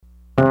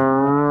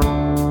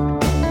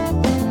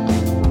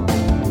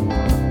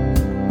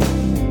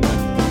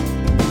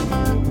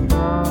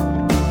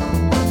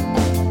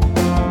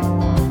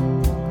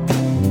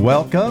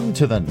Welcome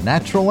to the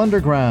Natural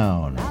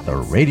Underground, the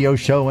radio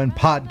show and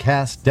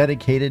podcast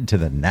dedicated to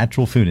the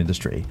natural food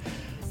industry.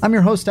 I'm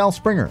your host, Al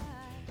Springer.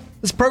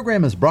 This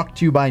program is brought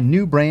to you by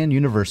New Brand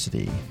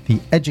University, the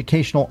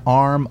educational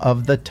arm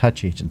of the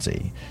Touch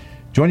Agency.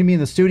 Joining me in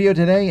the studio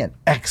today, an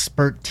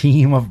expert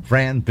team of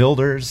brand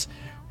builders.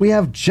 We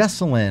have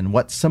Jessalyn,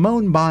 what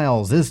Simone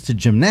Biles is to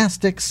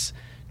gymnastics,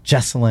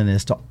 Jessalyn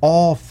is to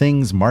all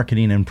things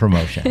marketing and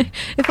promotion.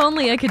 If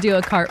only I could do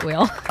a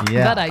cartwheel,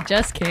 Yeah. but I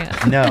just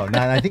can't. No,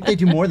 I think they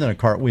do more than a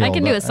cartwheel. I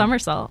can do but, a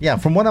somersault. Yeah,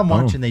 from what I'm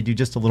watching, they do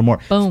just a little more.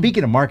 Boom.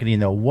 Speaking of marketing,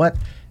 though, what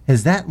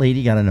has that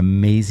lady got an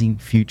amazing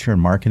future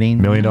in marketing?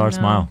 $1 million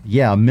smile.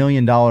 Yeah, $1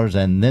 million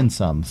and then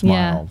some smile.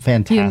 Yeah,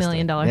 Fantastic. $1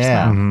 million Yeah.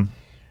 smile. Mm-hmm.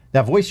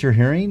 That voice you're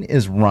hearing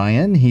is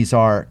Ryan. He's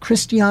our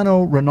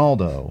Cristiano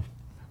Ronaldo.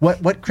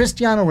 What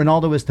Cristiano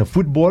Ronaldo is to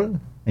football,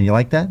 and you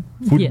like that?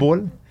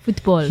 Football?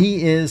 Football.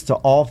 He is to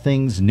all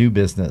things new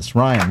business.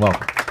 Ryan,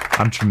 welcome.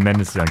 I'm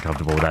tremendously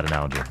uncomfortable with that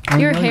analogy.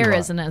 Your I know hair you are.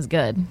 isn't as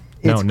good.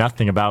 It's- No,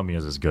 nothing about me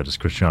is as good as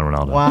Cristiano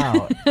Ronaldo.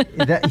 Wow.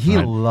 He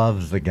Right.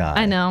 loves the guy.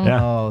 I know. Yeah.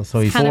 Oh,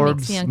 so he's Kinda makes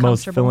Forbes' me most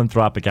uncomfortable.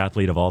 philanthropic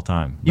athlete of all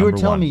time. You were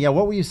Number telling one. me, yeah.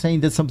 What were you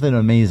saying? Did something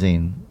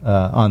amazing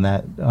on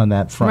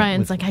that front?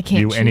 Ryan's like, I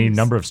can't choose. Any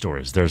number of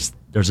stories. There's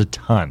a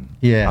ton.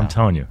 Yeah. I'm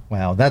telling you.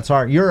 Wow, that's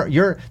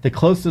you're the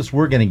closest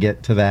we're going to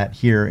get to that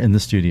here in the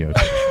studio.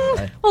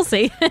 Right? We'll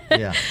see.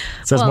 Yeah, It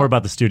says Well- more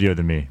about the studio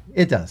than me.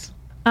 it does.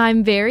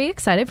 I'm very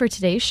excited for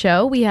today's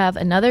show. We have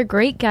another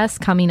great guest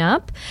coming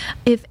up.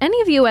 If any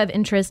of you have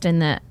interest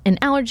in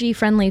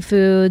allergy-friendly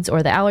foods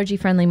or the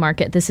allergy-friendly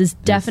market, this is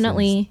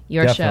definitely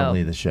your show.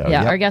 definitely the show.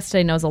 Yeah, Yep. our guest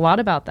today knows a lot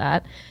about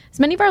that. As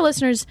many of our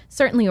listeners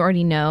certainly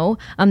already know,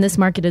 this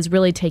market is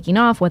really taking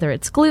off, whether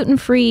it's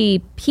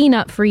gluten-free,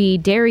 peanut-free,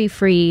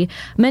 dairy-free.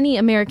 Many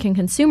American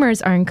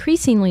consumers are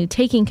increasingly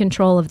taking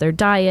control of their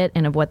diet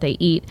and of what they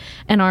eat.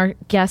 And our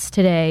guest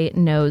today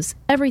knows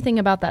everything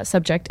about that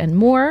subject and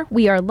more.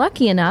 We are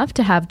lucky enough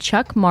to have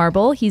Chuck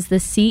Marble. He's the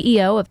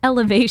CEO of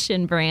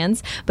Elevation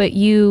Brands, but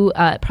you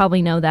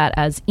probably know that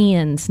as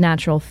Ian's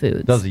Natural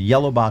Foods. Those are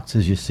yellow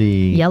boxes you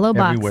see Yellow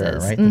everywhere,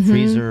 boxes. right? The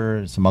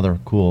freezer, some other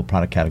cool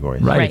product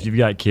categories. Right. Right. If you've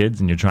got kids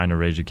and you're trying to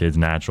raise your kids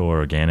natural or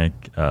organic,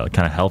 kind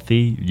of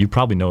healthy, you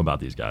probably know about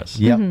these guys.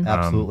 Yep,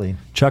 absolutely.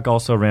 Chuck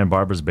also ran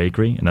Barber's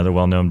Bakery, another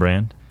well-known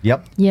brand,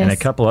 Yep. Yes. and a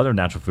couple other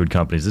natural food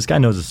companies. This guy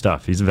knows his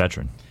stuff. He's a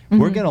veteran.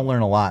 We're going to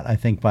learn a lot, I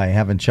think, by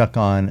having Chuck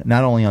on,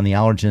 not only on the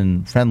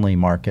allergen-friendly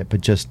market,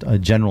 but just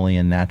generally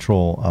in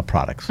natural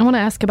products. I want to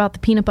ask about the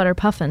peanut butter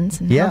puffins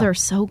and Yeah. how they're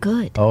so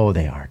good. Oh,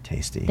 they are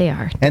tasty. They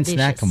are And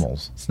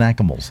delicious.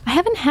 snackimals. I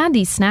haven't had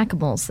these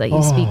snackables that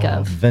you speak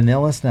of.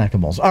 Vanilla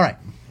snackimals. All right.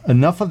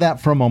 Enough of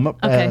that for a moment.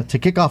 Okay. To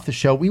kick off the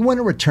show, we want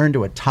to return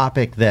to a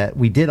topic that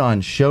we did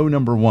on show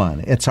number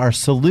 1. It's our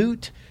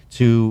salute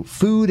to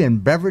food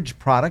and beverage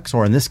products,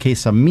 or in this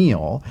case, a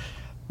meal,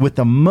 with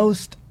the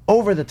most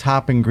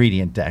over-the-top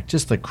ingredient deck,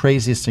 just the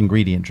craziest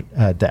ingredient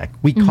deck.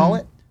 We call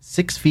it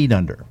 6 feet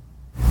under.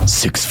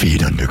 6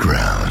 feet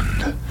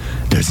underground.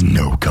 There's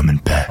no coming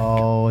back.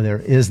 Oh, there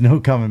is no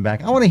coming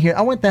back. I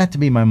want that to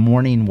be my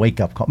morning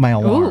wake-up call, my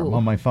alarm Ooh.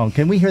 on my phone.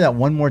 Can we hear that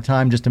one more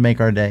time just to make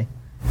our day?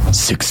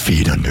 6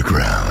 feet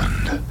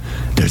underground.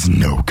 There's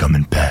no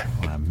coming back.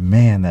 Oh,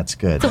 man, that's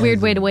good. It's a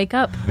weird way to wake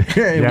up.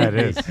 Yeah, it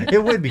is.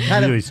 It would be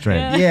kind Really of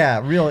strange.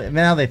 Yeah, really.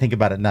 Now they think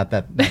about it, not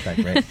that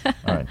great.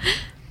 All right.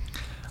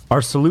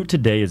 Our salute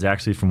today is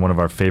actually from one of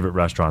our favorite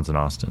restaurants in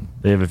Austin.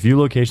 They have a few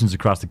locations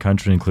across the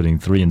country, including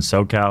 3 in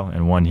SoCal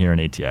and 1 here in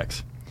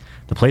ATX.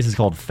 The place is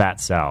called Fat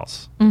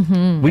Sal's.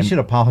 We should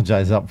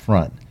apologize up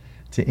front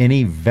to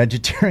any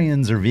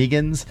vegetarians or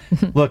vegans.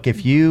 Look,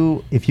 if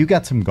you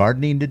got some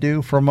gardening to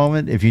do for a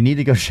moment, if you need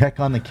to go check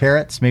on the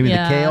carrots, maybe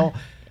Yeah. the kale,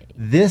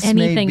 this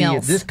Anything may be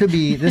else. this could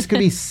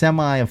be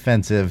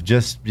semi-offensive.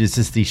 Just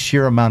the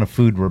sheer amount of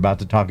food we're about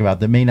to talk about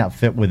that may not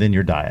fit within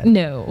your diet.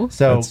 No.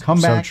 So That's come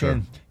so back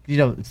true.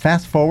 and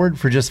fast forward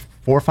for just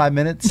 4 or 5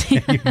 minutes.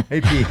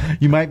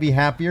 you might be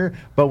happier,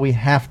 but we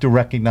have to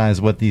recognize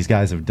what these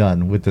guys have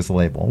done with this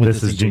label. With This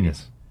is ingredient.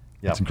 genius.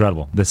 Yep. It's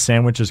incredible. The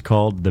sandwich is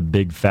called the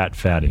Big Fat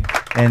Fatty.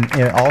 And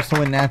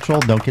also in natural,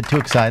 don't get too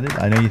excited.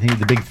 I know you think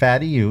the big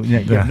fatty. You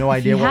have no If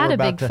idea you what had we're a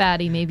about big to.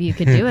 fatty, maybe you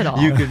could do it all.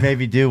 You could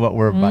maybe do what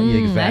we're about.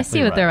 Exactly. I see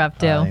what right. they're up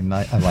to.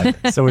 I like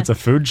it. So it's a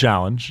food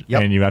challenge,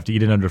 Yep. and you have to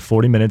eat it under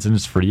 40 minutes, and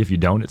it's free. If you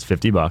don't, it's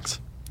 $50.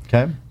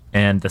 Okay.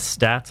 And the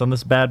stats on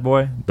this bad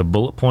boy, the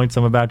bullet points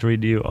I'm about to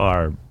read to you,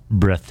 are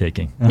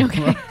breathtaking.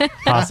 Okay.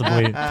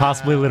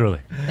 Possibly literally.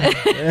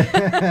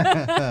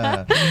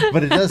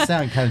 But it does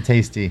sound kind of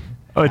tasty.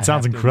 Oh, it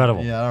sounds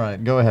incredible. Yeah. All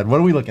right. Go ahead. What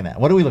are we looking at?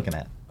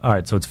 All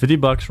right, so it's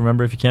 $50.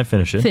 Remember, if you can't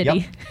finish it. Fifty.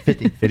 Yep.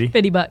 50. 50.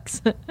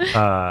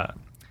 $50.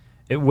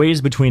 It weighs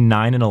between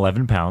 9 and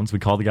 11 pounds. We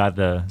called the guy at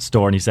the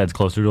store, and he said it's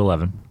closer to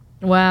 11.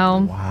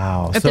 Wow.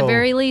 Wow. At So- the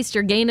very least,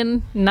 you're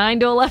gaining 9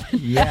 to 11.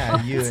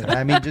 Yeah.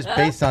 Just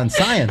based on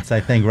science, I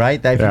think,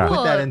 right? That if Yeah. you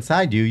put that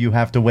inside you, you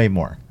have to weigh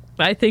more.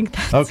 I think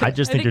that's. Okay. I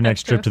just think your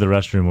next trip to the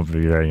restroom will be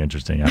very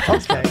interesting. After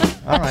this. Okay.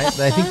 All right.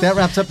 I think that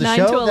wraps up the 9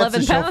 show. to 11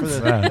 that's the show pounds.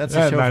 for the, that's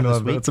the show for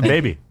this week. It's a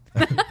baby.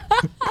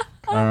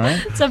 All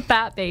right. It's a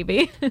fat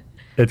baby.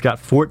 It's got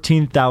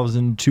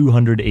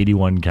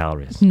 14,281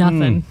 calories.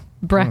 Nothing.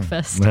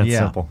 Breakfast. That's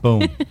simple.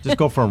 Boom. Just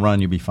go for a run.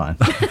 You'll be fine.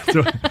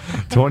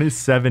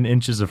 27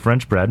 inches of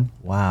French bread.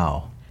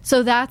 Wow.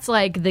 So that's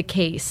like the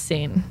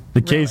casing.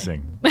 The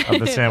casing of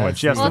the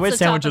sandwich. Yes, Well, the way it's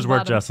the top sandwiches and work,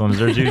 bottom. Jesselyn, is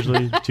there's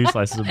usually 2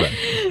 slices of bread.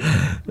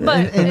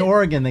 But In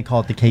Oregon, they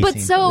call it the casing. But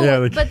so, Yeah,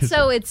 the but casing.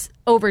 so it's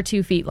over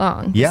 2 feet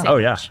long. Yeah. Oh,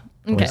 yeah.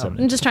 Okay. 27.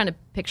 I'm just trying to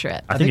picture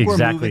it. I think we're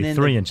exactly moving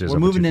 3 inches. We're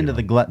over moving 2 into feet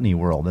the long. gluttony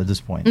world at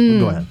this point.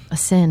 Go ahead. A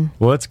sin.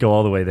 Well, let's go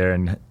all the way there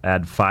and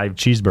add 5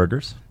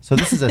 cheeseburgers. So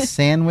this is a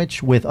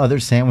sandwich with other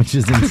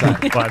sandwiches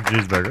inside. 5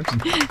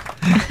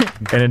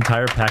 cheeseburgers. An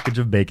entire package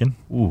of bacon.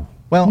 Ooh.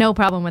 Well, No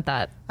problem with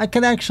that. I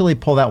could actually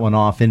pull that one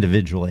off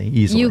individually,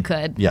 easily. You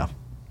could. Yeah.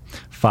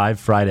 5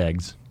 fried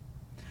eggs.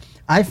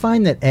 I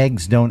find that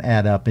eggs don't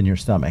add up in your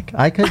stomach.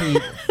 I could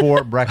eat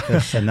 4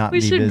 breakfasts and not We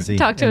be should busy.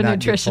 talk to a and not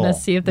get full. nutritionist,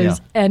 see if there's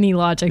Yeah. any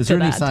logic Is to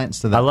there any that. science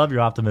to I that? love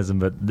your optimism,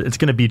 but it's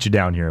going to beat you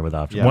down here with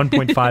option. Yeah.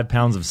 1.5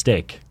 pounds of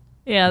steak.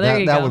 Yeah, there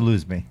you that go. would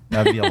lose me.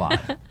 That would be a lot.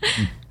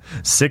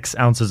 6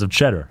 ounces of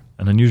cheddar,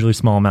 an unusually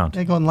small amount.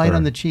 They're going light For-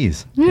 on the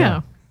cheese.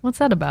 Yeah. What's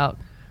that about?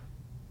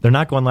 They're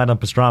not going light on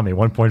pastrami,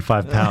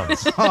 1.5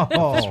 pounds. Oh,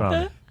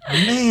 pastrami.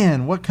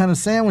 man. What kind of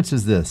sandwich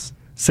is this?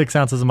 6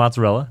 ounces of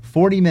mozzarella,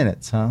 40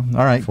 minutes, huh?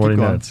 All right. 40 keep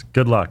going. minutes.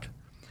 Good luck.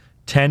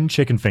 10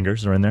 chicken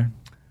fingers are in there.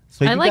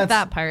 So I you like got-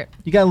 that part.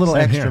 You got a little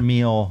Same extra here.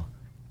 meal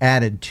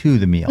added to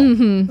the meal.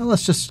 Mm-hmm. Well,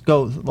 let's just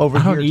go over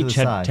I here don't to eat the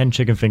 10, side. 10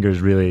 chicken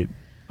fingers really.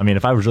 I mean,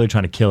 if I was really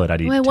trying to kill it,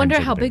 I'd eat Well, I 10 wonder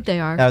chicken how big fingers. they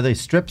are. Are they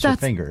strips or That's-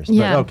 fingers?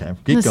 yeah. But okay,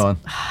 keep This- going.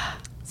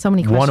 So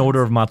many questions. One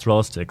order of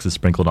mozzarella sticks is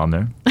sprinkled on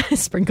there.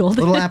 sprinkled.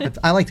 Little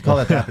I like to call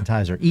that the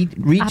appetizer.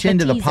 Reach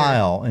into the Appetizer.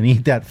 pile and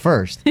eat that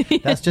first.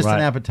 That's just Right.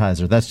 an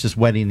appetizer. That's just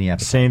wetting the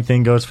appetizer. Same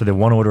thing goes for the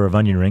 1 order of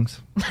onion rings.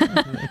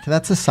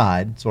 That's a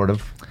side, sort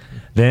of.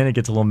 Then it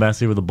gets a little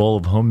messy with a bowl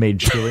of homemade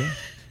chili.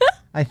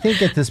 I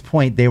think at this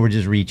point they were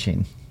just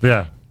reaching.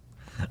 Yeah.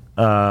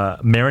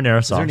 Marinara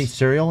Is there any sauce.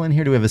 cereal in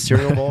here? Do we have a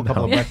cereal bowl? A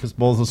couple of No. breakfast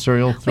bowls of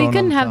cereal? We thrown on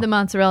couldn't have top? the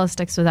mozzarella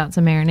sticks without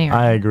some marinara.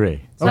 I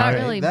agree. so that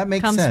Okay, really that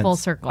makes comes sense. full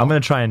circle. I'm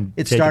going to try and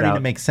It's take starting it out,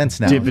 to make sense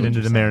now. dip it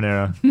into the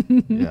marinara.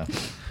 Yeah.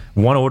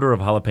 1 order of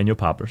jalapeno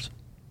poppers.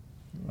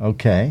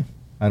 Okay.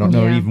 I don't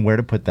know Yeah. even where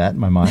to put that in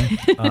my mind.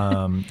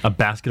 A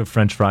basket of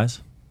French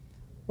fries.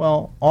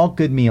 Well, all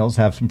good meals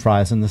have some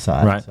fries on the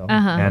side. Right. So.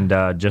 Uh-huh.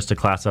 And just to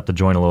class up the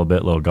joint a little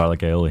bit, little garlic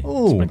aioli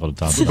Ooh, sprinkled on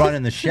top we of brought it.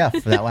 in the chef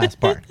for that last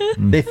part.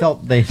 They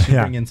felt they should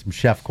Yeah. bring in some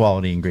chef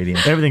quality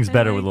ingredients. Everything's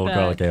better with a I little like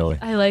garlic that. aioli.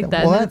 I like that.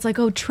 Well, And then that- it's like,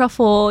 oh,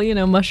 truffle,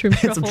 mushroom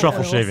truffle. Some truffle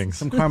oils. shavings.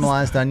 Some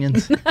caramelized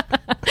onions.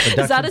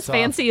 Is that as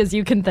fancy as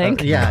you can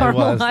think? Yeah, it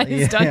was.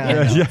 Caramelized Yeah,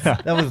 onions. Yeah.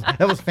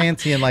 That was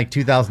fancy in like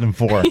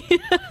 2004.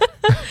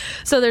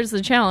 So there's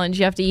the challenge.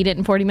 You have to eat it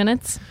in 40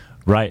 minutes.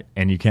 Right.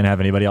 And you can't have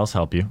anybody else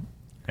help you.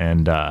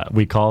 And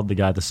we called the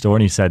guy at the store,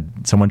 and he said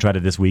someone tried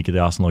it this week at the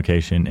Austin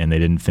location, and they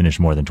didn't finish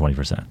more than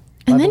 20%.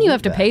 And then you believe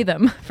have to that. pay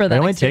them for that It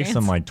only experience. takes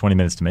them like 20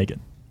 minutes to make it.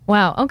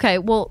 Wow. Okay.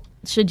 Well,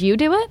 should you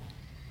do it?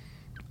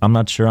 I'm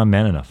not sure I'm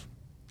man enough.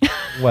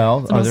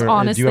 Well, the most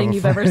honest do you have thing a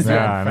you've friend- ever said.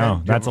 Yeah, I know. Do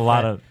you That's have a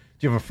lot friend- of.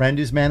 Do you have a friend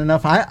who's man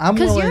enough? I'm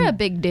Because willing. you're a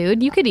big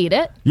dude. You could eat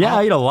it. Yeah,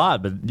 I eat a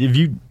lot, but did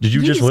you just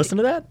used- listen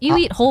to that? You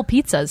eat whole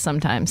pizzas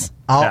sometimes.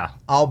 Yeah.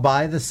 I'll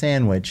buy the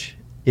sandwich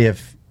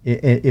if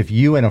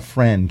you and a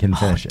friend can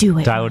finish it. Do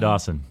it. Tyler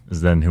Dawson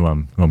is then who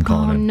I'm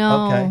calling Oh, in.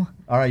 no. Okay.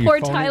 All right. Poor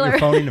You're phoning, Tyler. You're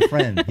phoning a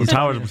friend. He's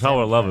Tyler phoning a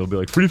will love it. He'll be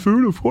like, free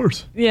food, of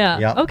course. Yeah.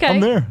 Yep. Okay. I'm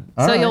there.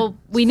 All So right.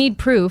 we need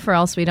proof, or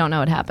else we don't know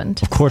what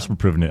happened. Of course, we're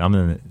proving it. I'm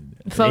in the age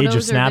of Photos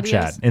or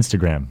Snapchat,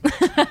 Instagram.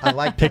 I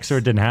like Pixar,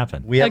 it didn't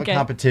happen. We have Okay. a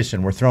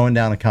competition. We're throwing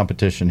down a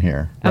competition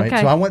here, right?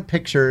 Okay. So I want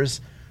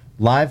pictures,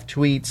 live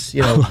tweets,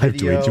 Live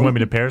video. tweets. You want me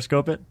to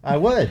Periscope it? I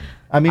would.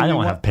 I mean, I we don't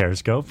want- have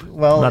Periscope.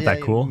 Well, not yeah,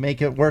 that cool.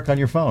 Make it work on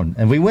your phone,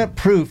 and we want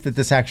proof that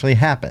this actually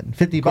happened.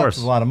 $50 course.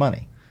 is a lot of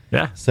money,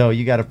 Yeah. so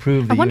you got to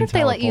prove that. I wonder you if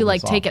they let you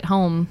take it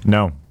home,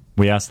 No,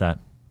 we asked that.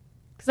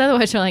 because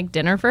otherwise you're like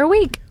dinner for a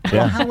week.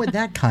 Well, how would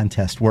that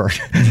contest work?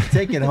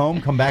 Take it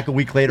home, come back a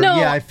week later. No,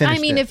 yeah, I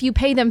finished it. if you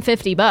pay them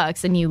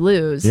 $50 and you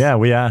lose, Yeah,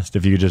 we asked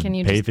if you could just Can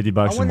you pay just- $50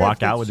 I and wonder walk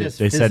if out it's with it. just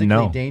They said physically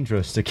no.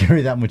 dangerous to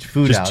carry that much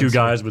food out. Just two So-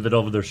 guys with it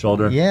over their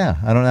shoulder. Yeah,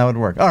 I don't know how it would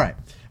work. All right.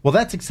 Well,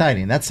 that's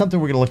exciting. That's something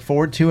we're going to look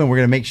forward to, and we're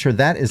going to make sure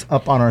that is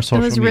up on our it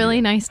social was media. really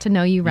nice to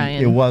know you,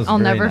 Ryan. It was I'll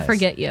very never nice.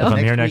 forget you. If I'm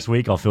Next here next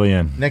week, I'll fill you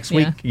in. Next Yeah.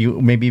 week,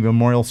 you maybe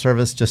memorial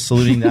service, just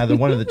saluting either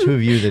one of the two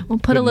of you that We'll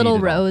put a couldn't little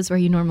eat it all. rose where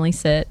you normally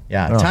sit.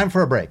 Yeah, Oh. time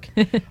for a break.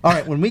 All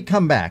right, when we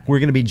come back, we're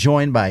going to be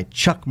joined by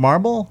Chuck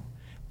Marble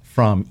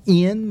from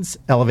Ian's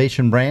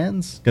Elevation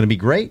Brands. Going to be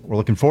great. We're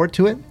looking forward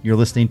to it. You're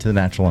listening to The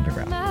Natural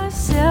Underground.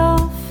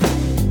 Myself,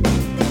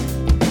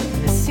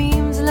 it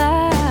seems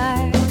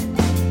like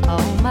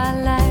all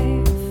my life.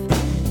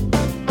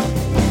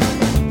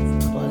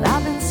 Well,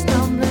 I've been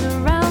stumbling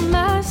around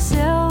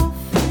myself.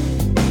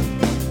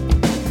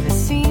 It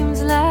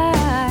seems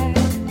like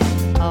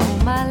all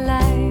my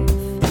life.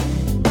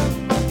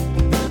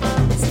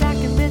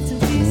 Stacking bits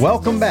and pieces.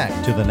 Welcome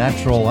back to The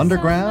Natural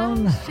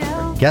Underground.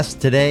 Our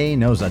guest today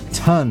knows a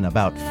ton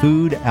about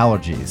food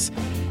allergies.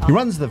 He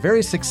runs the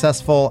very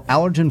successful,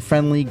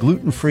 allergen-friendly,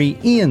 gluten-free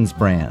Ian's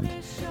brand.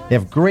 They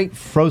have great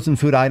frozen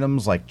food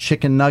items like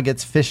chicken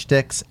nuggets, fish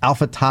sticks,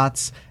 Alpha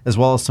Tots, as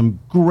well as some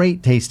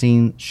great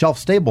tasting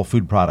shelf-stable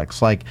food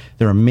products like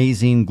their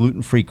amazing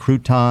gluten-free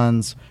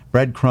croutons,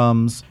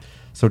 breadcrumbs.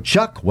 So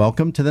Chuck,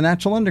 welcome to the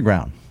Natural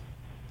Underground.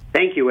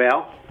 Thank you,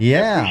 Al.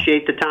 Yeah. I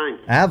appreciate the time.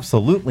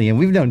 Absolutely. And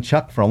we've known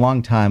Chuck for a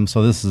long time,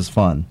 so this is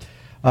fun.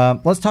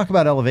 Let's talk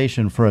about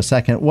Elevation for a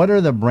second. What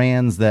are the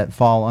brands that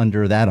fall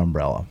under that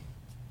umbrella?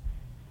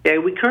 Yeah,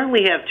 we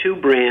currently have two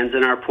brands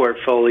in our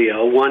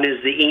portfolio. One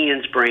is the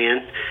Ian's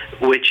brand,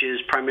 which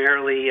is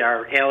primarily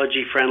our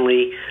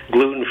allergy-friendly,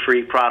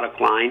 gluten-free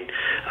product line.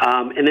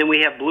 And then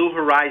we have Blue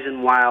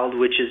Horizon Wild,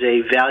 which is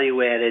a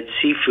value-added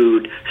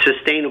seafood,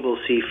 sustainable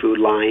seafood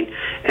line.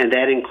 And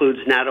that includes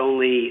not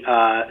only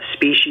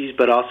species,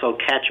 but also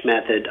catch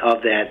method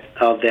of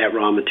that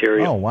raw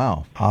material. Oh,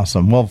 wow.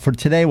 Awesome. Well, for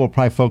today, we'll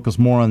probably focus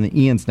more on the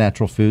Ian's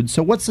Natural Foods.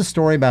 So what's the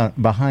story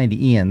behind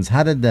Ian's?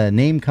 How did the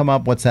name come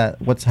up? How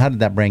did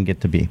that brand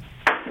get to be?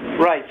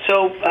 Right.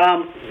 So,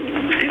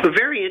 a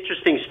very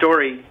interesting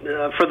story.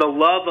 For the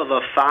love of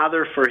a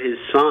father for his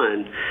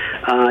son,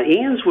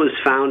 Ian's was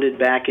founded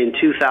back in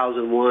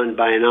 2001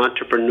 by an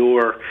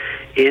entrepreneur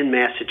in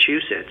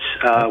Massachusetts,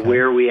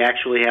 where we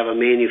actually have a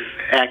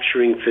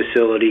manufacturing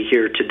facility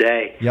here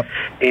today. Yep.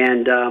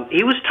 And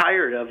he was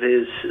tired of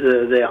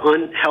the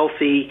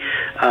unhealthy,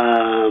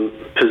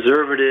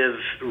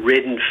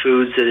 preservative-ridden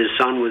foods that his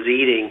son was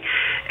eating,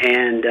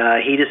 and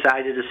he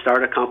decided to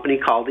start a company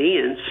called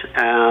Ian's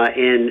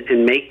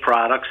and make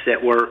products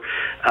that were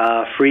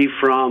free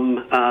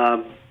from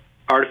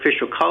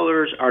artificial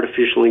colors,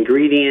 artificial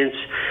ingredients,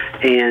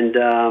 and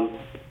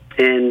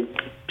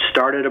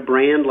started a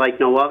brand like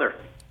no other.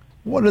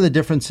 What are the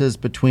differences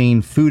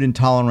between food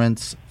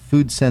intolerance,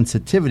 food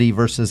sensitivity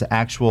versus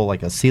actual,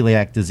 like a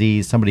celiac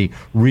disease, somebody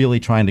really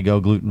trying to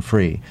go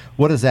gluten-free?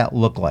 What does that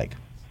look like?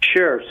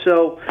 Sure.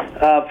 So,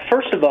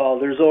 first of all,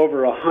 there's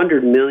over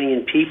 100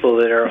 million people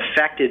that are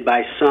affected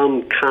by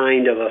some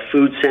kind of a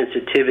food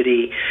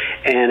sensitivity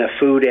and a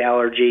food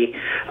allergy.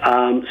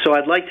 So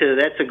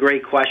that's a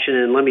great question,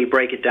 and let me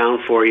break it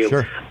down for you.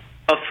 Sure.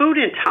 A food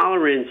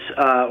intolerance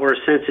or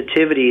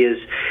sensitivity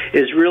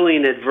is really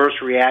an adverse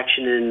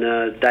reaction in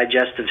the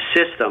digestive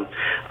system.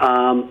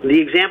 The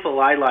example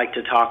I like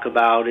to talk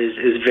about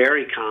is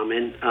very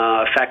common,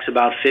 affects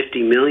about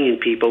 50 million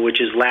people, which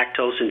is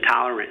lactose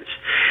intolerance.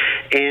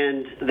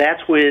 And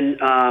that's when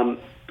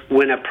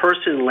a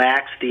person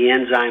lacks the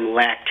enzyme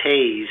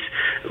lactase,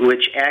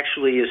 which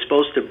actually is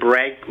supposed to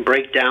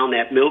break down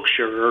that milk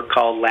sugar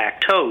called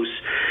lactose,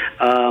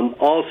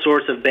 all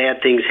sorts of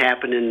bad things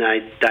happen in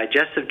the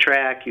digestive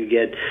tract. You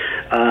get,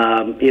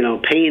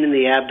 pain in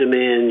the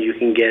abdomen. You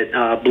can get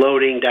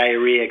bloating,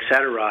 diarrhea,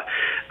 etc.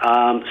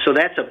 So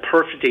that's a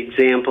perfect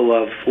example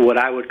of what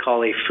I would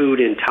call a food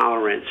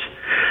intolerance.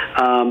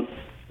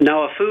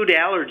 Now, a food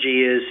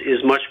allergy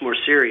is much more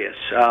serious.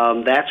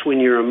 That's when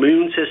your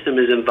immune system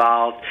is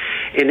involved,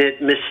 and it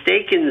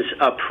mistakes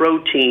a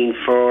protein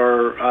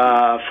for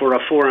a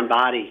foreign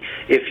body,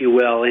 if you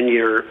will, in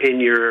your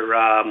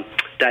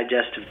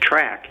digestive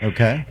tract.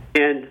 Okay.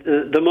 And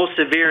the most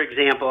severe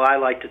example I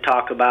like to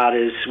talk about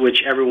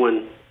which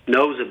everyone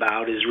knows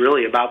about, is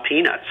really about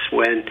peanuts.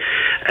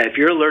 If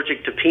you're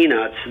allergic to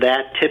peanuts,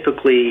 that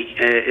typically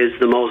is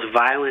the most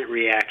violent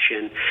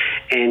reaction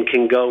and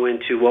can go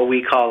into what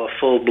we call a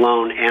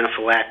full-blown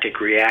anaphylactic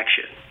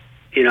reaction.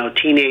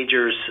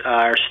 Teenagers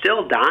are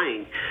still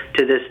dying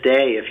to this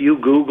day. If you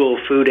Google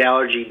food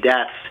allergy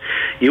deaths,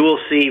 you will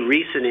see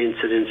recent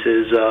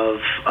incidences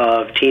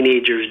of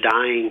teenagers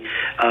dying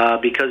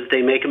because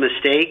they make a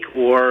mistake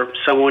or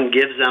someone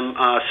gives them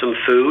some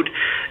food,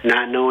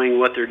 not knowing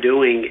what they're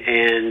doing,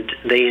 and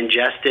they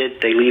ingest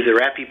it. They leave their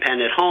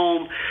EpiPen at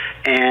home,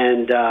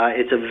 and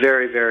it's a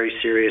very, very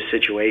serious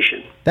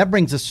situation. That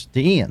brings us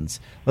to Ian's.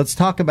 Let's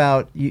talk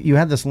about, you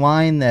had this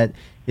line that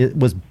it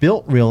was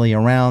built really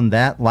around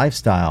that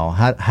lifestyle.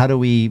 How do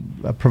we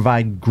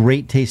provide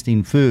great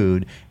tasting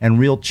food and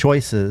real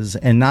choices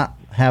and not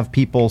have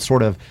people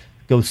sort of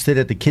go sit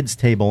at the kids'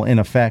 table, in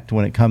effect,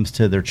 when it comes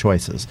to their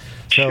choices?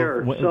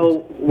 Sure.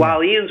 So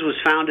while Ian's was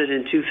founded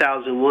in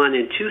 2001,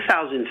 in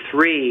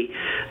 2003,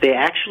 they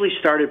actually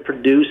started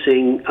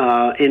producing,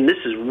 and this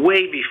is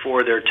way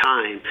before their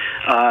time,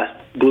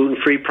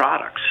 gluten-free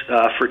products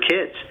for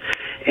kids.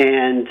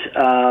 And,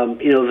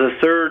 the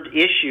third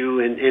issue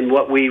and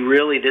what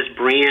this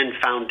brand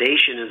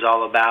foundation is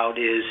all about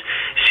is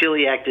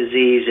celiac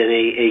disease and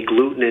a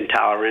gluten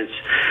intolerance.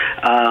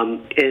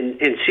 And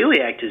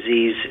celiac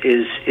disease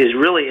is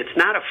really, it's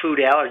not a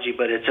food allergy,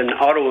 but it's an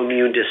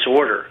autoimmune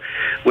disorder,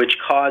 which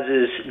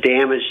causes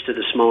damage to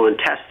the small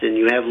intestine.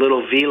 You have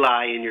little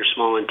villi in your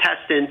small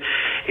intestine,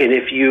 and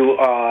if you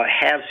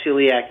have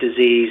celiac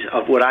disease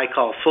of what I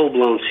call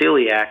full-blown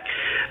celiac,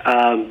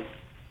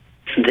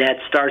 that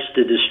starts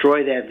to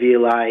destroy that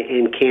villi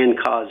and can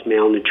cause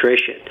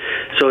malnutrition.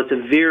 So it's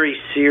a very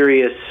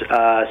serious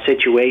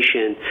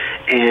situation,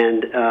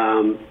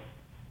 and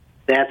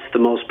that's the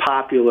most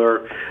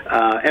popular.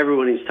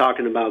 Everyone is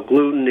talking about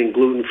gluten and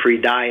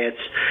gluten-free diets.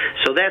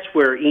 So that's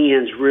where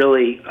Ian's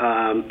really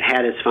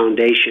had its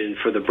foundation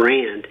for the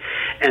brand.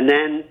 And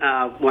then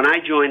when I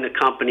joined the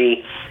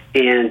company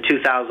in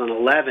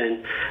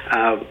 2011,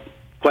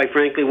 quite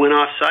frankly, went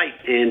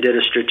off-site and did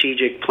a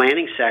strategic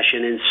planning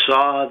session and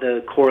saw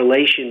the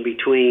correlation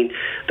between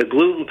the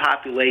gluten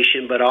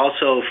population but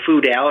also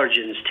food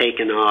allergens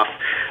taken off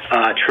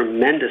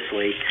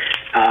tremendously.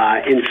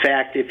 In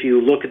fact, if you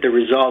look at the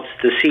results,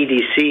 the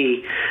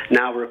CDC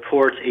now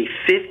reports a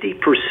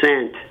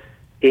 50%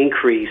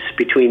 increase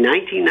between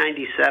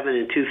 1997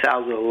 and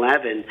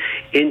 2011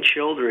 in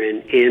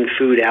children in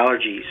food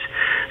allergies.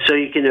 So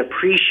you can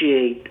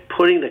appreciate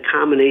putting the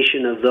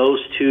combination of those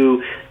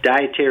two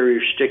dietary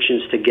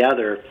restrictions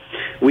together.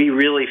 We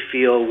really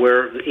feel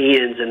where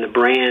Ian's and the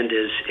brand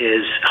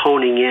is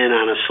honing in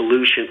on a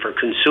solution for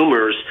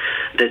consumers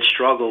that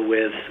struggle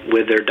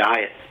with their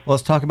diet. Well,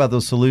 let's talk about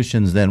those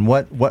solutions then.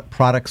 What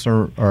products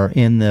are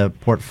in the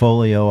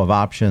portfolio of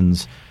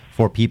options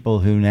for people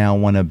who now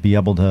want to be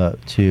able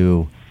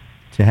to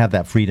have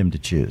that freedom to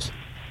choose?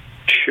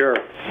 Sure.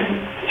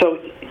 So,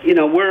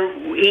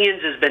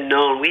 Ian's has been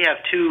known. We have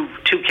two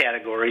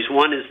categories.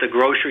 One is the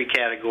grocery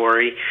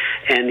category,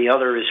 and the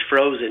other is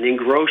frozen. In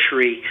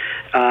grocery,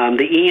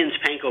 the Ian's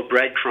Panko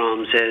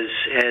breadcrumbs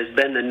has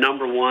been the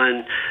number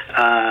one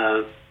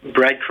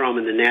breadcrumb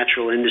in the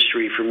natural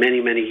industry for many,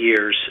 many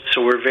years.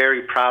 So we're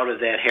very proud of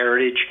that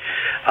heritage,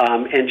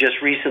 and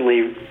just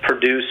recently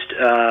produced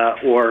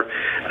or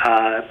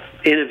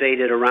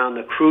innovated around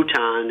the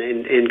crouton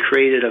and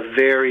created a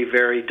very,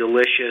 very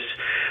delicious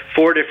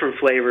 4 different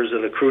flavors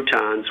of the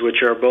croutons,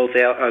 which are both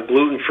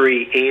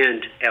gluten-free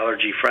and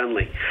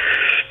allergy-friendly.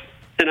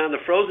 And on the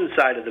frozen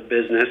side of the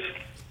business,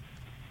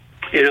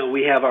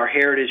 we have our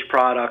heritage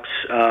products,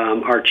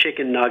 our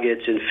chicken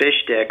nuggets and fish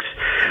sticks,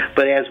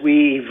 but as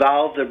we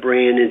evolve the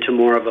brand into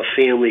more of a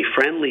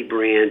family-friendly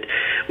brand,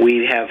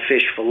 we have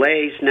fish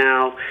fillets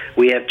now,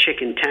 we have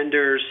chicken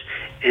tenders,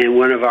 and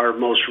one of our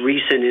most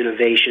recent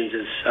innovations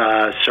is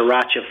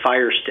Sriracha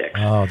Fire Sticks.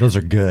 Oh, those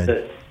are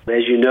good.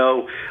 As you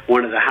know,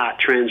 one of the hot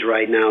trends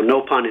right now,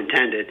 no pun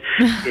intended,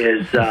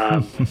 is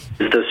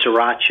the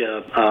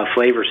Sriracha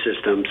flavor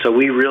system. So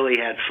we really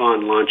had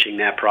fun launching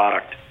that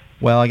product.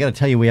 Well, I got to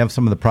tell you, we have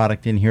some of the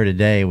product in here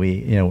today.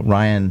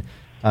 Ryan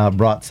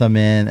brought some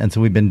in, and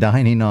so we've been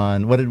dining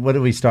on. What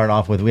did we start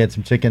off with? We had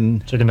some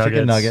chicken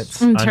nuggets,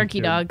 turkey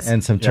dogs,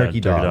 and some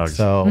turkey dogs.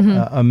 So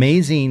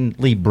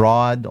amazingly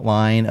broad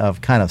line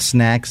of kind of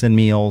snacks and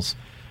meals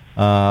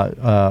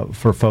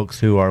for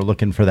folks who are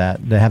looking for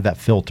that. They have that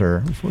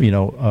filter,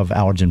 of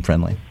allergen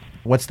friendly.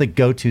 What's the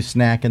go-to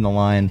snack in the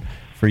line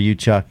for you,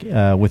 Chuck,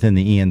 within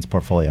the Ian's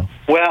portfolio?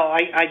 Well,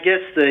 I guess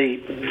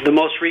the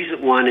most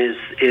recent one is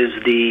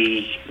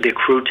the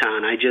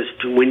crouton.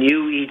 When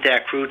you eat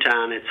that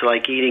crouton, it's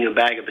like eating a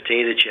bag of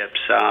potato chips.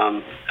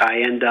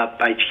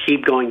 I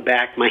keep going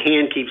back. My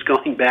hand keeps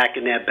going back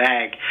in that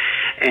bag,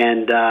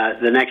 and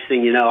the next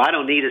thing you know, I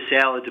don't need a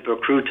salad to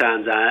put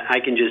croutons on.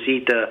 I can just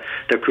eat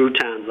the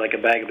croutons like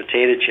a bag of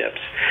potato chips.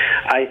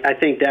 I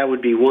think that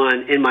would be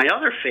one. And my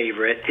other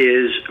favorite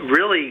is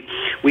really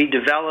we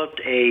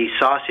developed a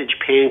sausage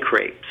pan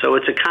crepe. So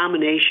it's a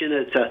combination.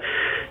 It's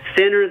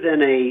thinner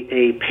than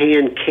a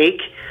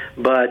pancake,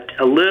 but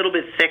a little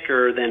bit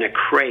thicker than a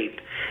crepe.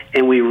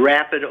 And we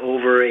wrap it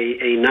over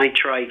a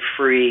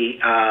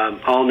nitrite-free,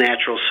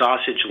 all-natural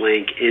sausage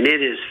link, and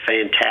it is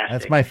fantastic.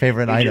 That's my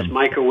favorite item. You just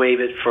microwave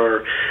it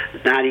for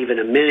not even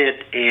a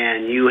minute,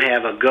 and you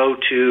have a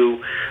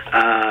go-to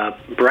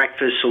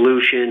breakfast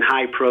solution,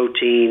 high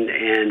protein,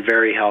 and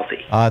very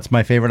healthy. It's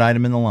my favorite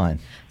item in the line.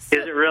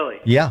 Is it really?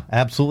 Yeah,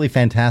 absolutely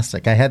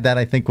fantastic. I had that,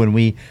 I think, when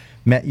we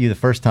met you the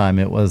first time.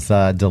 It was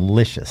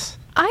delicious.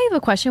 I have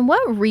a question.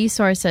 What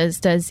resources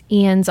does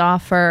Ian's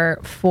offer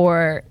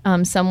for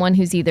someone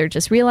who's either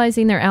just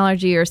realizing their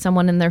allergy or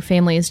someone in their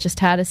family has just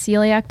had a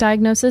celiac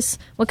diagnosis?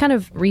 What kind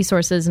of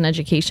resources and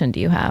education do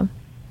you have?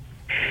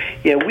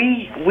 Yeah,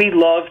 we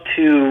love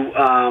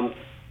to,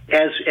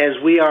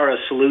 as we are a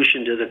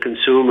solution to the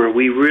consumer,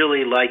 we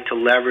really like to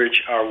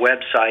leverage our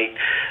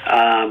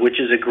website, which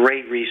is a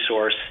great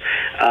resource.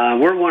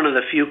 We're one of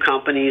the few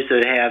companies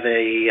that have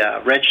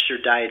a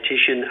registered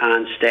dietitian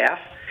on staff.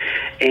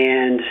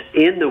 And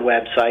in the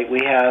website,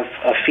 we have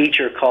a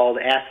feature called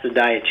Ask the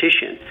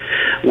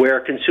Dietitian, where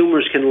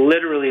consumers can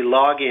literally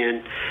log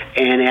in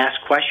and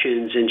ask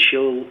questions, and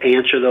she'll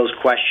answer those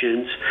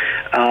questions.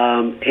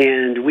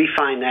 And we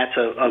find that's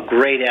a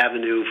great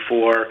avenue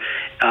for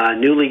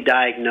newly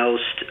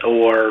diagnosed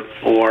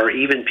or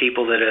even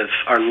people that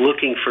are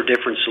looking for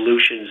different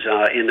solutions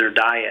in their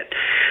diet.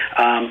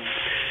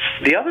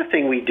 The other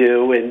thing we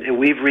do, and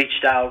we've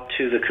reached out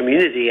to the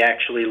community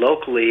actually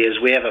locally, is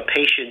we have a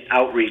patient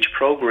outreach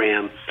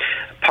program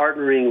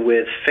partnering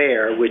with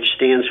FARE, which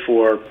stands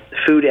for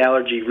Food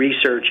Allergy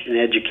Research and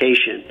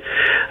Education.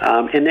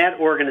 And that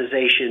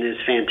organization is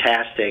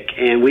fantastic.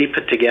 And we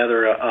put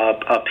together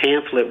a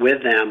pamphlet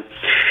with them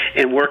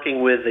and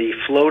working with the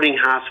Floating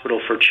Hospital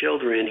for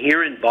Children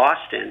here in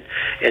Boston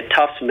at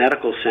Tufts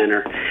Medical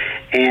Center.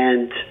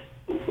 And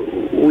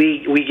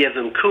we give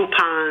them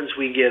coupons,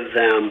 we give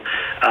them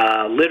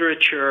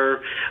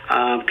literature,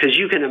 because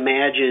you can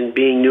imagine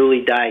being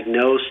newly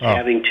diagnosed,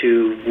 having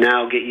to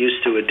now get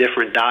used to a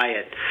different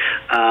diet.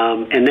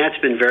 And that's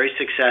been very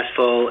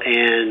successful,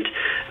 and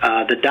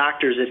the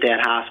doctors at that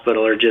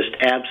hospital are just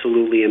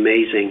absolutely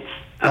amazing.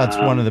 That's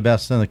one of the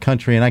best in the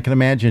country. And I can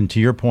imagine, to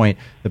your point,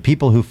 the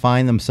people who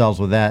find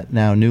themselves with that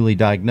now newly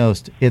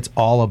diagnosed, it's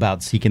all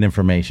about seeking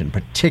information,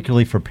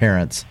 particularly for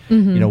parents.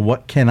 You know,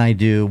 what can I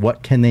do?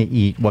 What can they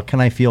eat? What can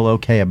I feel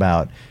okay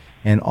about?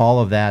 And all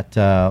of that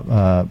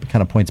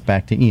kind of points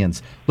back to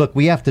Ian's. Look,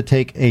 we have to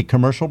take a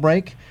commercial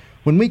break.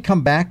 When we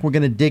come back, we're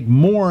going to dig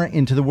more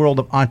into the world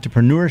of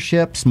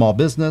entrepreneurship, small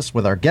business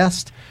with our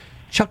guest,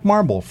 Chuck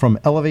Marble from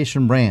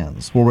Elevation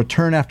Brands. We'll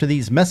return after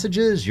these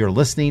messages. You're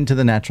listening to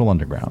The Natural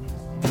Underground.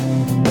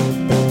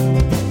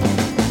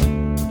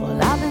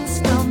 Well, I've been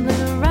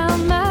stumbling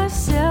around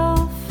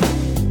myself.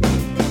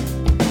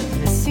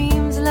 It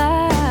seems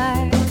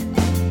like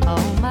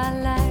all my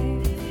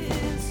life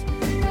is,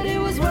 but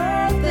it was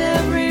worth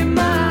every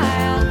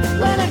mile.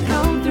 When I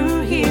come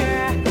through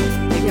here,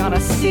 you're gonna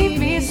see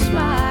me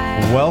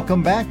smile.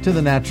 Welcome back to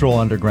The Natural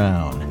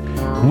Underground.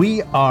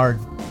 We are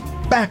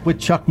back with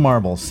Chuck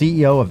Marble,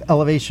 CEO of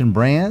Elevation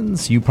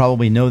Brands. You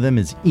probably know them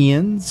as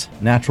Ian's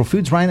Natural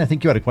Foods. Ryan, I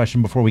think you had a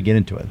question before we get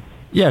into it.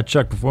 Yeah,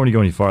 Chuck, before we go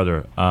any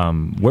farther,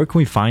 where can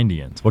we find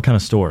Ian's? What kind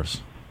of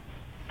stores?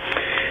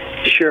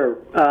 Sure.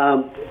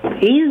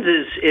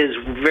 Ian's is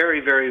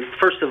very, very,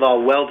 first of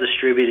all, well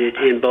distributed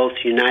in both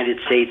the United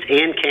States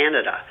and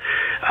Canada.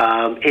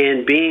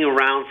 And being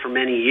around for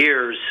many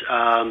years,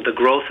 the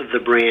growth of the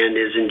brand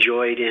is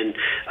enjoyed in,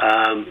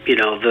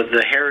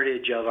 the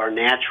heritage of our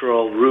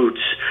natural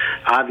roots,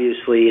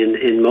 obviously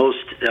in most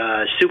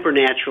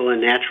supernatural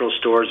and natural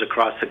stores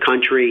across the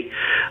country,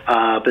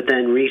 but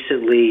then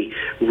recently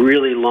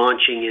really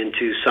launching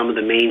into some of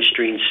the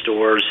mainstream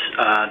stores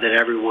that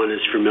everyone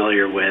is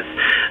familiar with.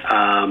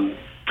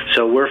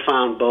 So we're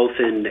found both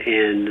in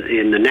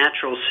the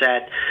natural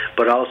set,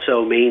 but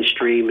also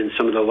mainstream in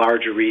some of the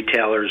larger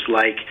retailers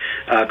like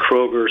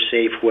Kroger,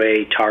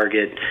 Safeway,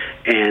 Target,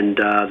 and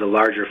the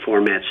larger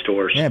format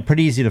stores. Yeah,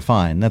 pretty easy to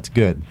find. That's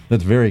good.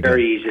 That's very good.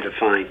 Very easy to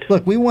find.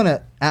 Look, I want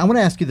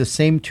to ask you the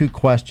same two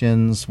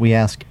questions we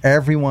ask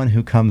everyone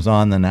who comes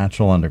on The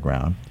Natural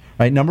Underground.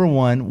 Right, number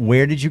one,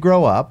 where did you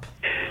grow up?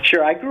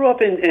 Sure. I grew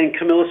up in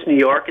Camillus, New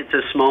York. It's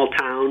a small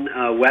town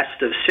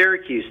west of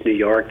Syracuse, New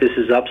York. This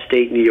is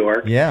upstate New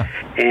York. Yeah.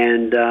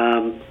 And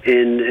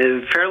in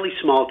a fairly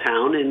small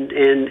town, and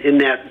in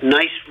that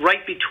nice,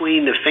 right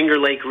between the Finger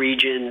Lake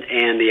region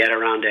and the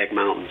Adirondack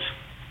Mountains.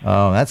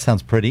 Oh, that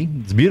sounds pretty.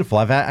 It's beautiful.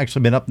 I've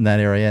actually been up in that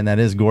area, and that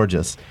is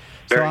gorgeous.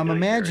 So Very I'm nice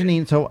imagining.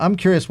 area. So I'm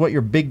curious what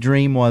your big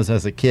dream was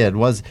as a kid.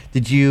 Were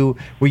you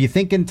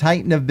thinking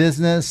titan of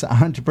business,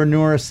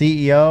 entrepreneur,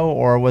 CEO,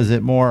 or was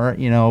it more,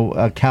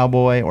 a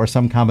cowboy or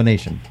some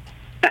combination?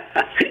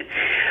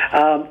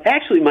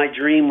 Actually, my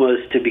dream was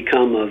to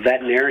become a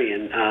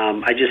veterinarian.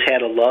 I just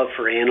had a love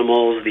for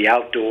animals, the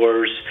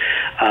outdoors.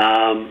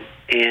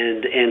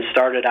 And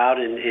started out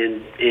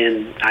in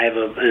I have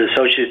an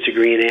associate's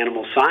degree in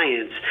animal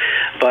science,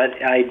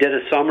 but I did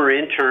a summer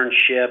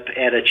internship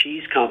at a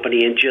cheese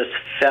company and just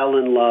fell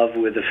in love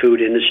with the food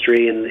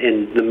industry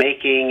and the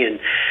making, and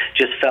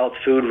just felt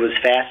food was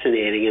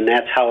fascinating, and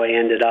that's how I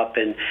ended up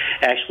in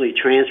actually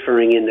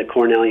transferring into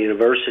Cornell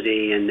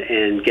University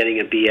and getting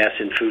a BS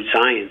in food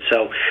science.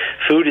 So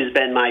food has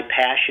been my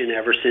passion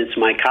ever since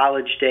my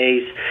college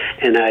days,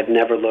 and I've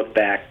never looked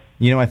back.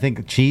 I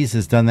think cheese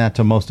has done that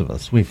to most of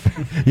us.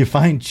 You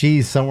find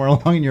cheese somewhere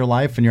along in your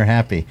life, and you're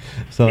happy.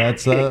 So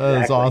that's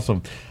that's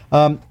awesome.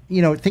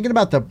 Thinking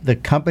about the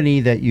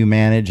company that you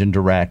manage and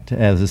direct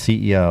as a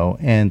CEO,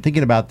 and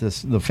thinking about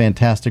the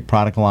fantastic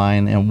product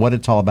line and what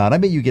it's all about, I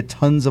bet you get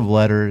tons of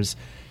letters,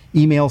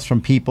 emails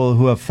from people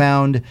who have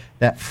found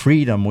that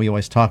freedom we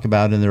always talk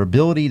about in their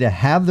ability to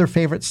have their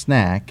favorite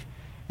snack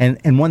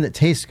and one that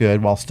tastes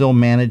good while still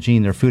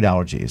managing their food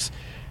allergies.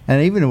 And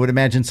I even would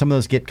imagine some of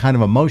those get kind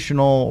of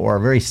emotional or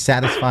very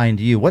satisfying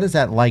to you. What is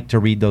that like to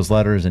read those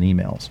letters and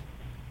emails?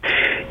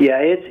 Yeah,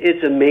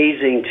 it's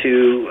amazing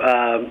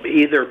to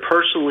either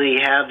personally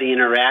have the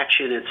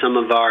interaction at some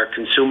of our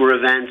consumer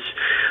events,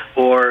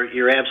 or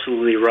you're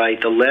absolutely right,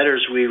 the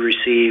letters we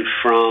receive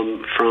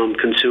from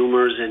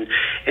consumers and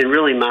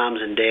really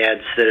moms and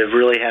dads that have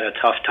really had a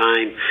tough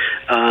time.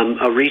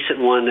 A recent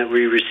one that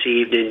we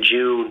received in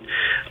June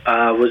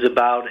was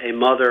about a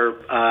mother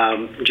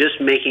just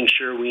making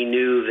sure we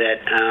knew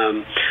that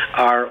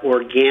our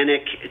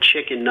organic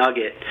chicken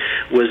nugget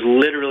was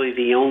literally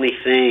the only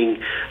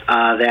thing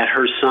that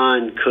her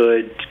son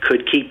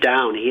could keep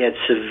down. He had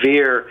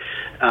severe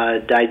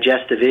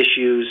digestive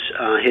issues.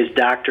 His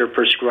doctor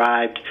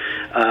prescribed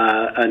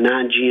a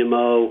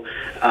non-GMO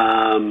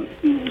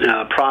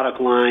product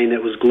line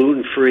that was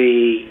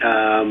gluten-free,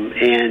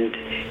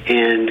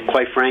 and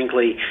quite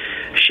frankly,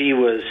 she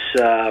was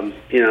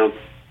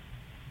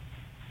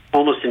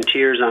almost in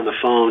tears on the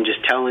phone,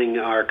 just telling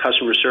our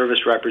customer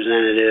service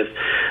representative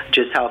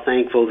just how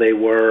thankful they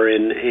were,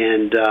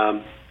 and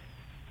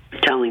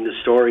telling the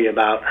story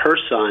about her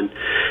son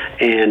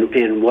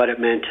and what it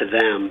meant to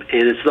them.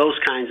 And it's those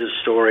kinds of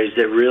stories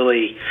that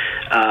really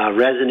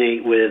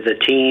resonate with the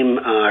team.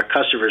 Our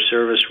customer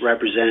service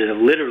representative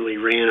literally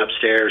ran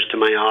upstairs to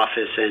my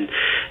office and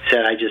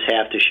said, "I just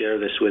have to share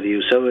this with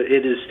you." So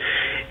it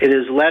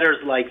is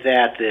letters like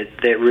that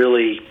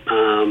really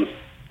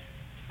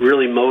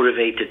really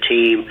motivate the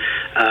team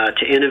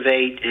to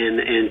innovate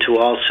and to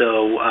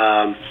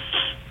also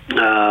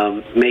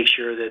make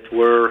sure that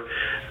we're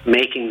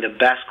making the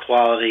best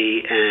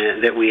quality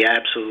that we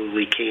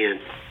absolutely can.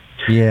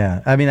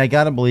 Yeah, I mean, I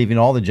got to believe in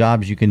all the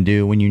jobs you can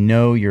do when you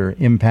know you're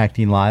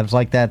impacting lives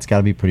like that. It's got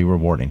to be pretty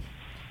rewarding.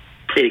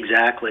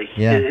 Exactly.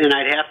 Yeah. And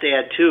I'd have to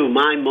add, too,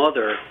 my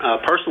mother,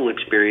 personal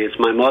experience,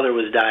 my mother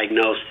was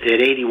diagnosed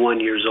at 81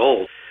 years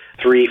old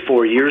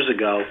 3-4 years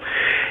ago.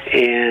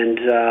 And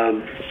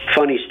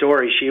funny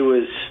story,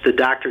 the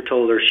doctor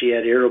told her she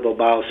had irritable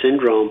bowel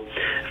syndrome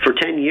for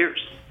 10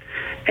 years.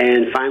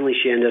 And finally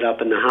she ended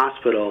up in the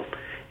hospital,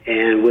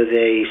 and with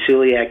a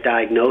celiac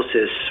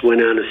diagnosis,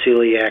 went on a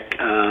celiac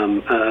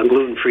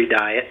gluten-free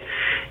diet.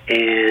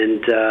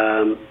 And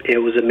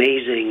it was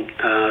amazing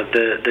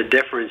the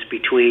difference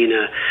between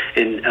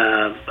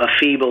a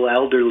feeble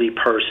elderly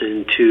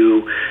person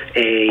to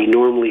a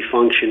normally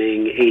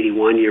functioning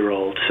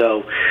 81-year-old.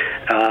 So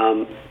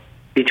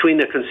between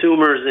the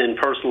consumers and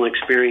personal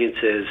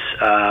experiences,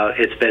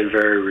 it's been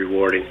very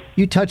rewarding.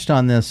 You touched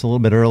on this a little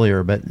bit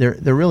earlier, but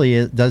there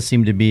really does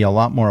seem to be a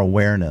lot more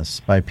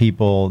awareness by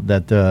people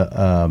that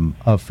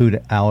of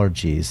food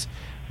allergies.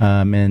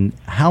 And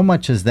how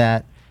much is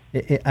that?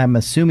 I'm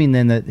assuming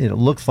then that it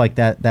looks like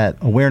that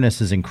awareness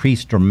has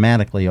increased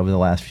dramatically over the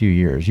last few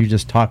years. You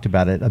just talked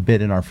about it a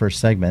bit in our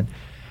first segment.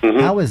 Mm-hmm.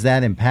 How has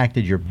that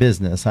impacted your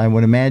business? I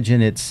would imagine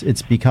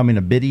it's becoming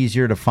a bit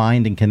easier to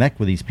find and connect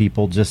with these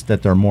people, just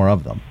that there are more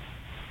of them.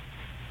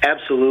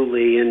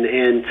 Absolutely,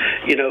 and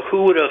you know,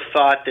 who would have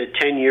thought that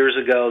 10 years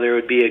ago there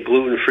would be a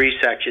gluten-free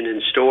section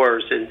in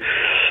stores? And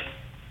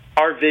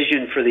our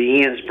vision for the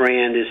Ian's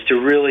brand is to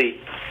really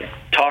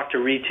talk to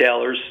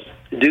retailers,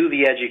 do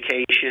the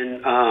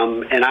education,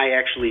 and I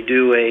actually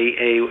do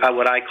a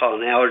what I call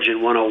an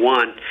Allergen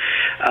 101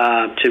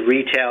 to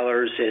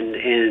retailers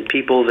and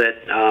people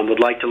that would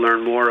like to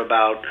learn more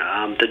about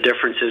the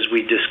differences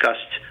we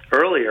discussed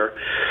earlier.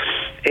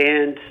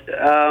 And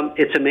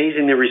it's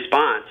amazing the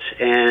response.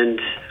 And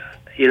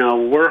you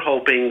know, we're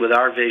hoping with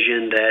our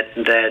vision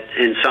that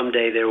and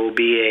someday there will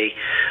be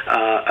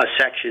a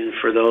section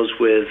for those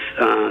with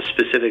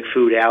specific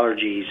food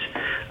allergies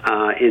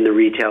in the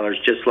retailers,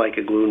 just like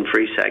a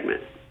gluten-free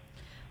segment.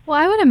 Well,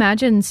 I would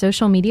imagine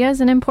social media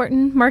is an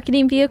important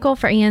marketing vehicle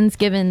for Ian's,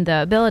 given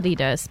the ability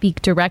to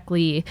speak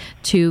directly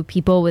to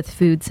people with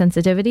food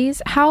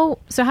sensitivities. How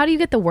do you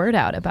get the word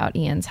out about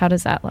Ian's? How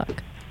does that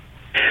look?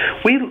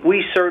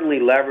 We certainly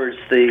leverage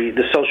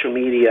the social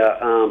media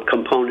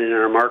component in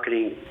our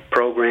marketing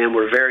program.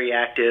 We're very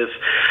active,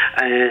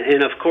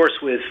 and of course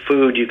with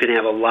food you can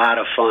have a lot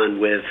of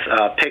fun with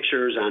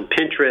pictures on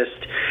Pinterest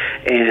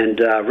and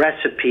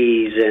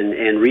recipes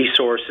and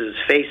resources.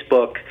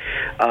 Facebook,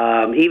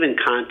 even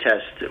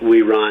contests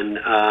we run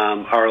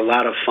are a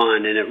lot of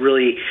fun, and it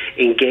really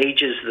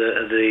engages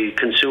the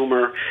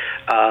consumer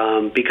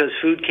because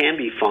food can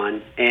be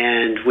fun,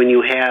 and when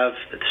you have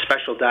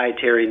special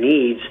dietary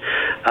needs,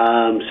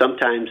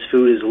 sometimes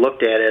food is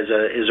looked at as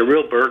a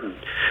real burden.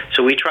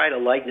 So we try to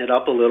lighten it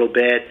up a little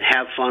bit,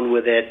 have fun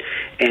with it,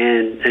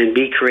 and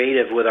be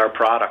creative with our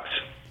products.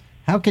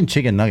 How can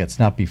chicken nuggets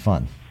not be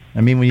fun?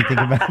 I mean, when you think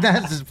about it,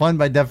 that's fun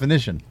by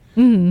definition.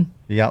 Mm-hmm.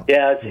 Yep.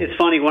 Yeah, it's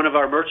funny. One of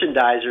our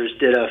merchandisers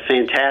did a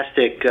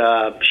fantastic.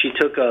 She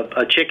took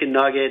a chicken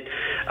nugget,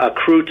 a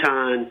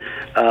crouton,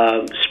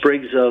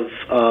 sprigs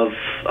of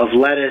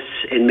lettuce,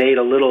 and made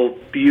a little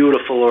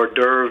beautiful hors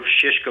d'oeuvre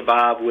shish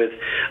kebab with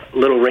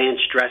little ranch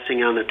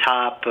dressing on the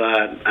top.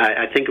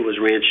 I think it was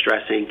ranch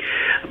dressing.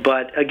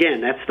 But again,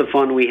 that's the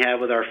fun we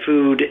have with our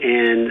food,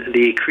 and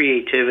the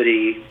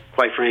creativity,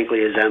 quite frankly,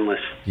 is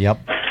endless. Yep.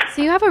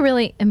 So you have a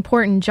really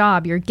important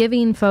job. You're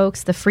giving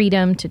folks the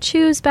freedom to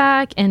choose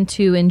back and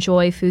to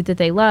enjoy food that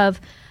they love.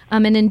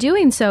 And in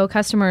doing so,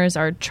 customers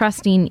are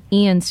trusting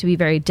Ian's to be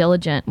very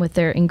diligent with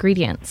their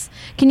ingredients.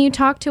 Can you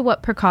talk to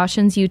what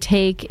precautions you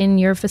take in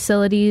your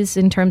facilities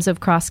in terms of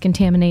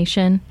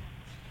cross-contamination?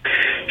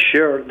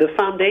 Sure. The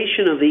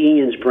foundation of the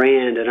Ian's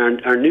brand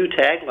and our new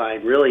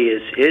tagline really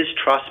is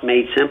trust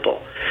made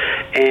simple.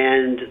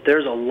 And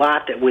there's a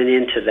lot that went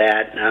into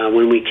that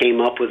when we came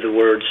up with the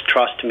words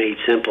trust made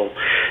simple.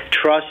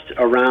 Trust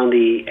around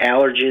the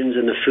allergens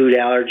and the food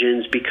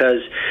allergens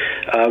because,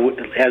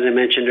 as I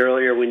mentioned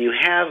earlier, when you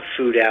have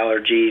food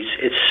allergies,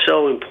 it's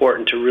so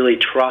important to really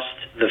trust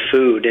the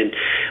food. And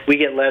we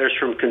get letters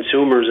from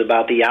consumers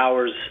about the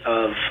hours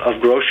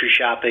of grocery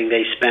shopping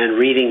they spend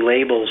reading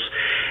labels,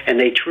 and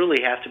they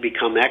truly have to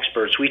become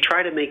experts. We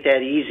try to make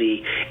that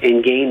easy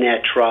and gain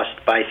that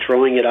trust by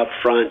throwing it up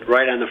front,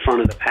 right on the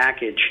front of the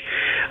package.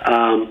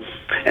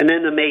 And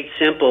then the Made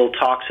Simple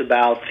talks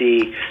about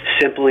the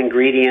simple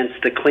ingredients,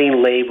 the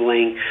clean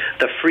labeling,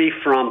 the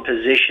free-from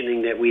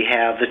positioning that we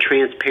have, the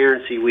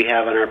transparency we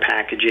have in our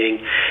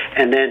packaging,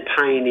 and then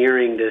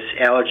pioneering this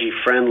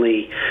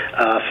allergy-friendly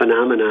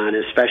phenomenon,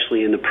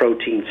 especially in the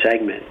protein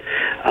segment.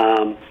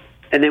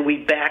 And then we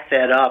back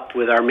that up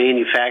with our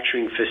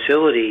manufacturing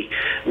facility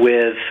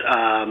with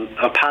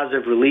a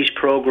positive release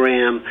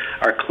program,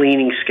 our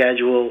cleaning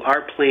schedule.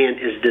 Our plant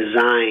is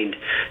designed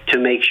to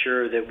make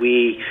sure that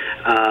we,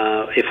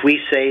 if we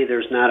say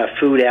there's not a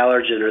food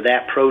allergen or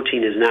that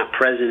protein is not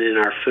present in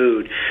our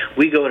food,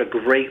 we go to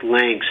great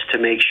lengths to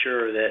make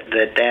sure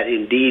that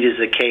indeed is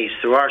the case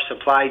through our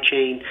supply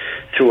chain,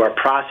 through our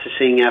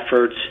processing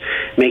efforts,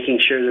 making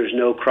sure there's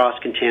no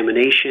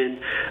cross-contamination,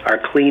 our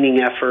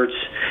cleaning efforts,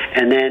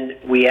 and then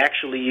we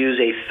actually use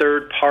a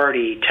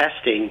third-party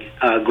testing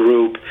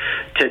group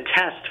to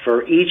test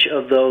for each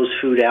of those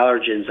food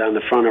allergens on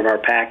the front of our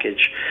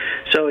package.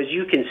 So as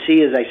you can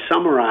see, as I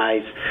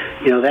summarize,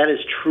 that is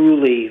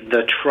truly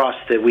the trust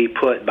that we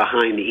put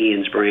behind the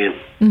Ian's brand.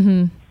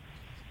 Mm-hmm.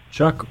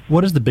 Chuck,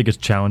 what has the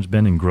biggest challenge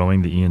been in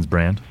growing the Ian's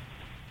brand?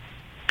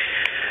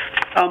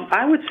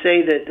 I would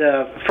say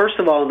that, first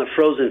of all, in the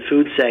frozen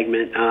food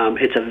segment,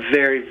 it's a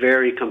very,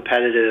 very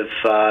competitive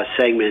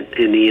segment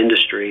in the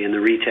industry, in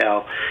the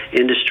retail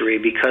industry,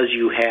 because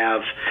you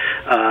have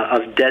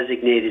a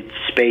designated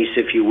space,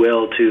 if you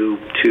will,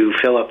 to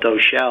fill up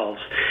those shelves.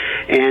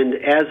 And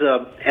as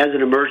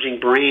an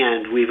emerging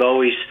brand, we've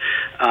always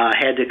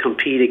had to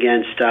compete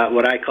against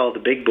what I call the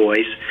big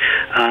boys,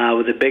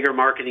 with the bigger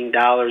marketing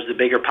dollars, the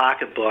bigger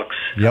pocketbooks,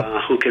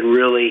 who can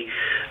really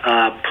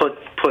put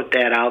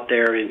that out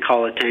there and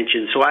call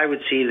attention. So I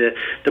would see that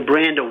the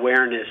brand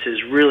awareness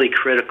is really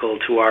critical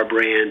to our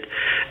brand,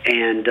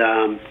 and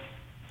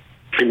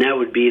that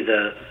would be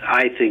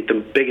I think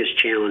the biggest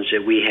challenge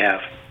that we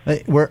have.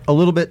 We're a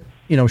little bit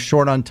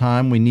short on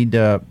time. We need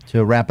to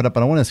wrap it up,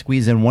 but I want to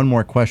squeeze in one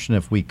more question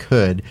if we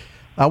could.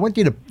 I want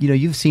you to,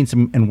 you've seen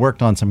some and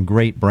worked on some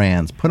great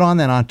brands. Put on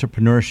that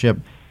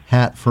entrepreneurship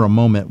hat for a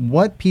moment.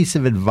 What piece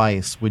of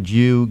advice would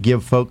you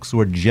give folks who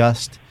are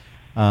just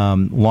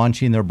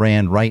launching their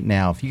brand right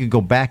now? If you could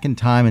go back in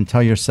time and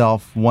tell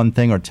yourself one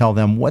thing, or tell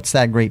them, what's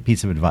that great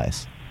piece of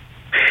advice?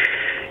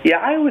 Yeah,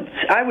 I would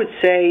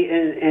say,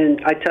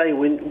 and I tell you,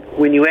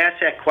 when you ask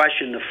that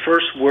question, the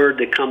first word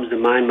that comes to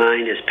my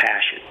mind is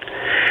passion.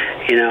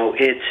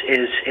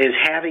 It's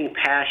having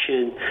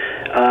passion,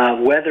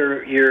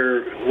 whether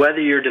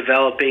you're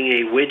developing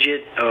a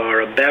widget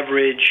or a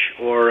beverage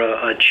or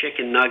a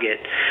chicken nugget.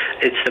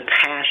 It's the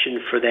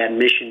passion for that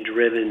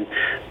mission-driven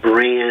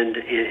brand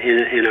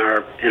in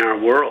our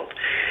world.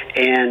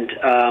 And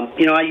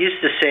I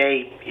used to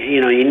say,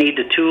 you need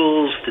the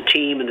tools, the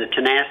team, and the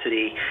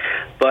tenacity,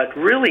 but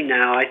really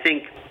now I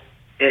think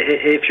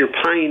if you're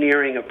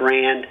pioneering a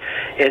brand,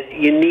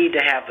 you need to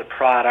have the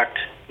product,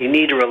 you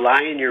need to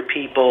rely on your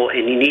people,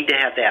 and you need to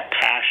have that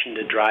passion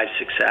to drive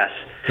success.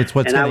 It's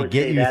what's going to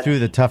get you through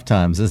the tough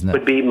times, isn't it?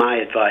 Would be my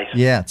advice.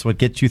 Yeah, it's what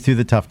gets you through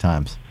the tough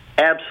times.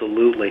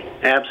 Absolutely.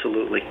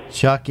 Absolutely.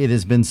 Chuck, it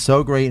has been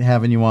so great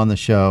having you on the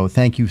show.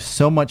 Thank you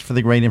so much for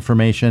the great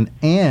information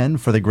and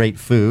for the great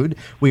food.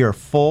 We are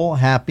full,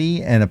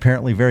 happy, and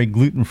apparently very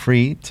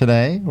gluten-free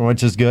today,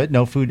 which is good.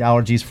 No food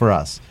allergies for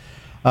us.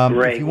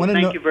 Great. Well,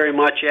 thank you very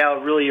much,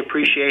 Al. Really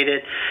appreciate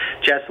it.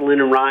 Jessalyn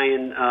and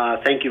Ryan,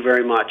 thank you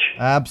very much.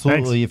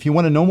 Absolutely. Thanks. If you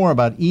want to know more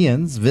about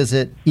Ian's,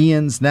 visit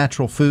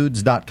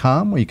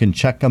iansnaturalfoods.com, where you can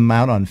check them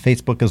out on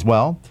Facebook as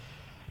well.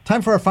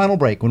 Time for our final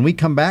break. When we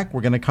come back,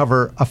 we're going to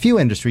cover a few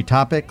industry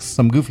topics,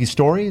 some goofy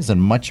stories,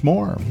 and much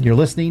more. You're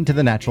listening to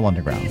The Natural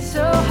Underground.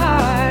 So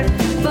hard,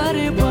 but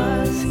it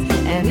was,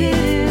 and it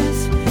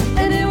is,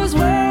 and it was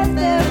worth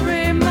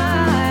every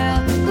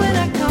mile. When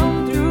I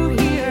come through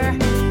here,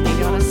 you're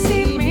gonna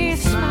see me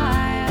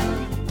smile.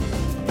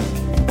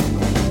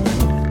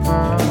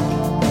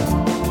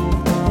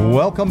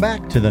 Welcome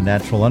back to The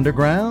Natural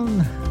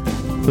Underground.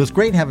 It was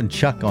great having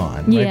Chuck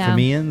on, right, from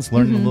Ian's,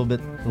 learning a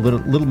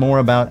little more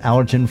about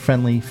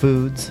allergen-friendly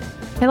foods.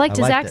 I liked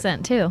his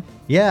accent, too.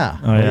 Yeah.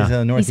 Oh, yeah. He's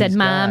a Northeast He said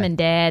mom guy. and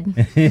dad.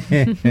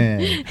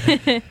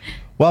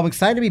 Well, I'm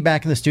excited to be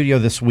back in the studio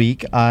this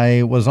week.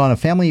 I was on a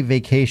family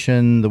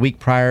vacation the week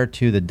prior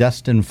to the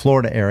Destin,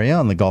 Florida area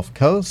on the Gulf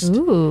Coast.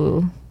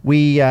 Ooh.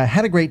 We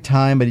had a great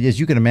time, but as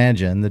you can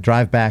imagine, the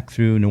drive back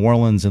through New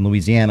Orleans and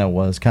Louisiana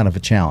was kind of a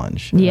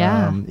challenge.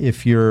 Yeah.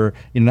 If you're,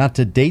 not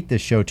to date this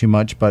show too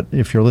much, but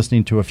if you're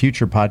listening to a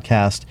future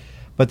podcast,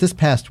 but this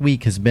past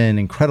week has been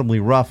incredibly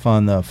rough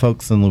on the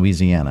folks in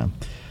Louisiana.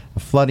 The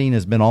flooding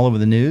has been all over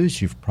the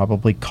news. You've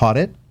probably caught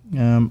it.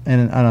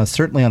 And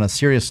certainly on a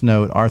serious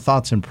note, our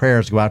thoughts and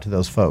prayers go out to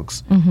those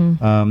folks.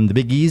 Mm-hmm. The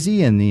Big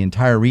Easy and the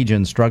entire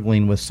region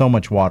struggling with so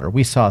much water.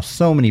 We saw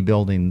so many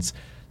buildings,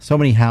 so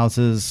many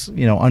houses,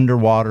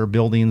 underwater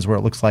buildings where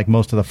it looks like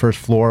most of the first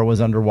floor was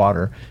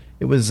underwater.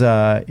 It was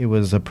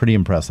pretty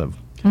impressive.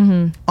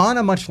 Mm-hmm. On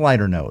a much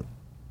lighter note,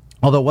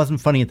 although it wasn't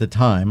funny at the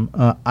time,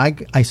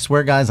 I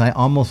swear, guys, I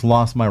almost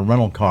lost my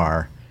rental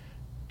car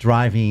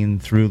driving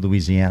through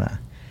Louisiana.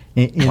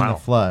 in Wow. the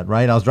flood,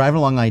 right? I was driving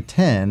along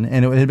I-10,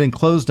 and it had been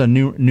closed on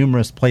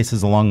numerous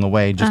places along the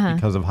way just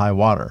because of high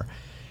water.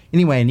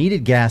 Anyway, I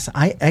needed gas.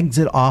 I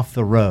exit off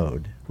the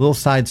road. Little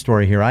side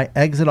story here. I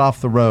exit off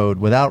the road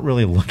without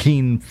really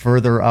looking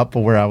further up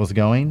where I was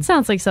going.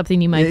 Sounds like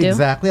something you might do.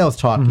 Exactly. I was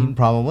talking,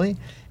 probably.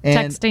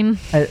 And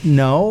Texting.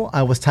 No,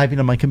 I was typing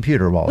on my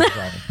computer while I was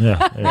driving.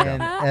 Yeah. There you go.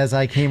 And as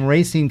I came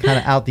racing kind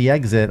of out the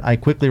exit, I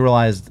quickly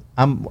realized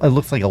it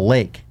looks like a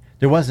lake.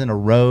 There wasn't a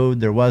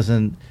road. It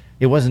wasn't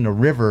a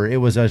river. It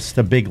was just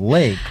a big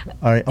lake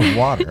of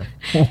water.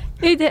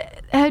 Hey,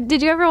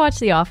 did you ever watch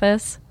The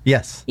Office?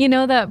 Yes. You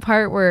know that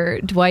part where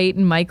Dwight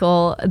and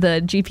Michael,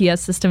 the GPS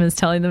system is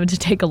telling them to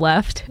take a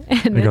left,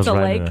 and It it's goes a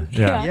right lake. into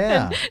the-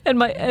 yeah.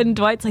 Yeah. And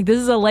Dwight's like, "This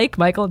is a lake,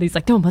 Michael," and he's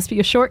like, "No, it must be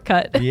a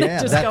shortcut." And they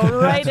Yeah, just that- go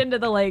right into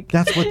the lake.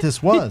 That's what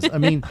this was. I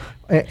mean,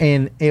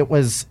 and it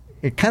was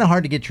kind of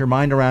hard to get your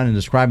mind around in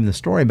describing the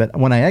story, but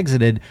when I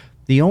exited,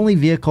 the only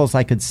vehicles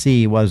I could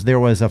see there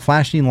was a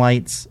flashing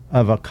lights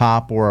of a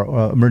cop or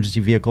emergency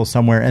vehicle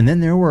somewhere, and then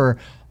there were,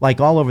 like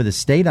all over the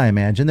state, I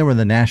imagine, there were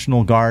the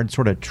National Guard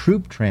sort of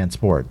troop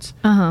transports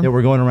that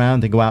were going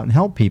around to go out and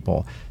help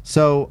people.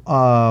 So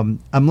I'm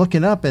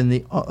looking up, and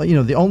the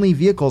only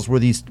vehicles were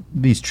these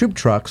troop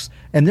trucks,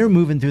 and they're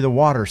moving through the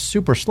water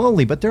super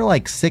slowly, but they're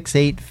like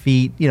 6-8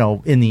 feet,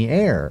 in the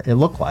air. It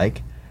looked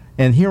like,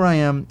 and here I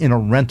am in a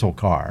rental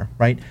car,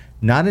 right?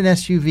 Not an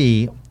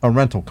SUV, a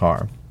rental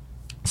car.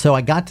 So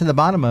I got to the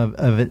bottom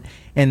of it,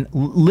 and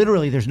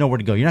literally there's nowhere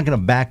to go. You're not going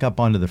to back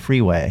up onto the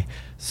freeway.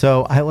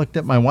 So I looked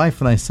at my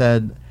wife and I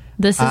said,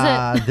 This is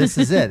it. This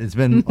is it. It's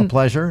been a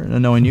pleasure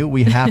knowing you.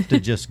 We have to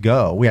just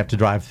go. We have to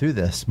drive through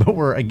this. But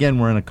we're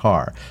in a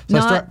car. So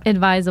Not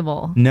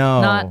advisable.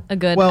 No. Not a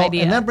good well,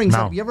 idea. And that brings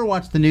up, you ever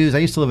watch the news? I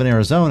used to live in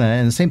Arizona,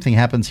 and the same thing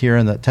happens here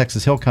in the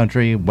Texas Hill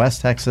Country,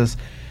 West Texas.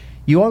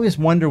 You always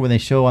wonder when they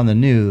show on the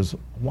news,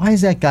 why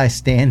is that guy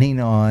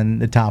standing on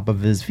the top of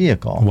his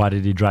vehicle? Why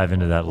did he drive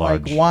into that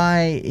large? Like,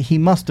 why? He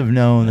must have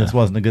known this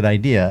wasn't a good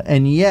idea.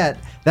 And yet,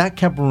 that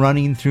kept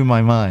running through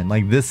my mind.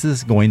 Like, this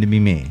is going to be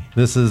me.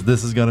 This is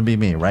going to be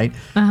me, right?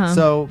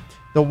 So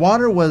the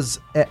water was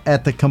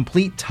at the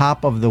complete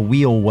top of the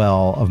wheel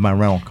well of my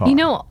rental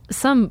car.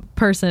 Some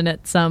person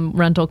at some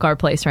rental car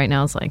place right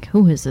now is like,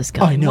 who is this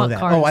guy? I know What that.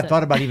 car Oh, is I it?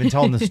 thought about even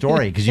telling the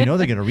story because they're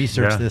going to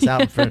research Yeah. this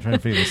out and trying to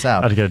figure this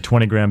out. I had to get a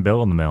 20-grand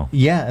bill in the mail.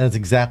 Yeah, that's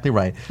exactly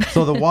right.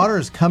 So the water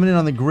is coming in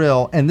on the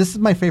grill, and this is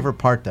my favorite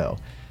part, though.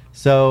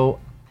 So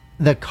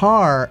the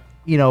car,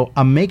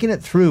 I'm making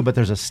it through, but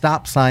there's a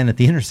stop sign at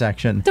the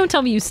intersection. Don't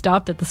tell me you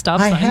stopped at the stop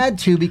I sign. had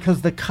to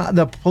because the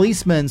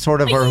policeman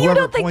sort of, or You whoever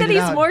don't think that pointed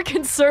he's out, more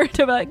concerned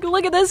about,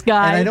 look at this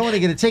guy. and I don't want to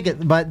get a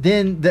ticket, but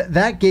then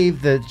that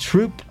gave the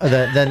troop,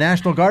 the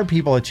National Guard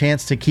people a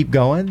chance to keep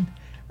going.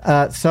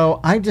 So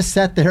I just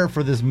sat there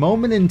for this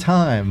moment in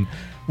time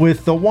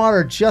with the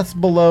water just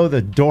below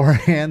the door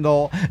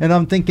handle, and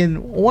I'm thinking,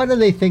 what do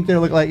they think they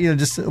look like?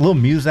 Just a little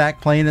music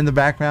playing in the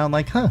background,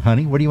 like,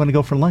 honey, where do you want to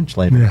go for lunch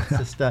later?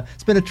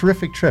 It's been a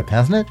terrific trip,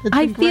 hasn't it? It's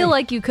I been feel great.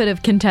 like you could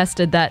have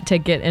contested that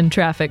ticket in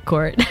traffic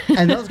court.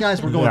 And those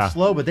guys were going Yeah.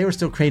 slow, but they were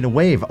still creating a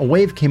wave. A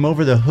wave came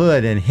over the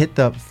hood and hit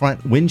the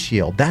front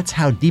windshield. That's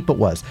how deep it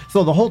was.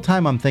 So the whole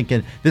time I'm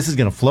thinking, this is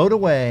going to float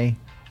away,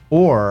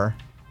 or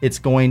it's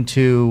going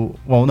to,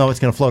 it's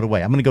going to float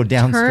away. I'm going to go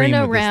downstream Turn with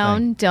this thing.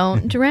 around,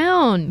 don't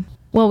drown.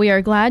 Well, we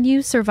are glad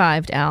you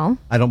survived, Al.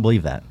 I don't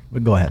believe that.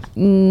 But go ahead.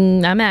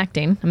 I'm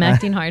acting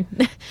hard.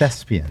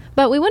 Thespian.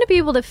 But we want to be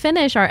able to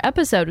finish our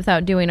episode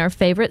without doing our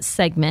favorite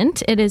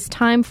segment. It is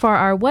time for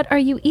our What Are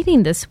You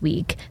Eating This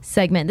Week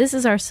segment. This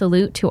is our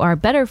salute to our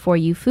better for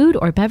you food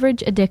or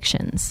beverage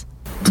addictions.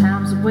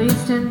 Time's a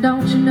wasting,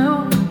 don't you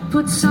know?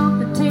 Put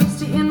something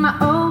tasty in my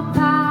old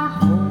pie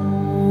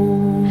hole.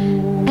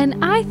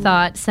 And I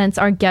thought, since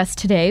our guest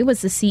today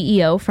was the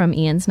CEO from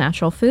Ian's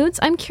Natural Foods,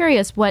 I'm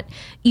curious what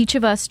each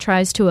of us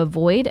tries to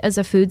avoid as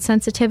a food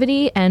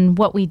sensitivity and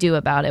what we do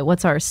about it.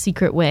 What's our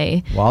secret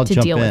way to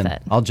deal with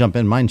it? I'll jump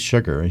in. Mine's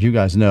sugar. As you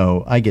guys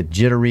know, I get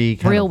jittery.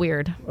 Real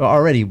weird.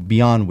 Already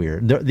beyond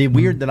weird. The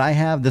weird that I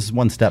have, this is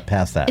one step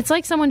past that. It's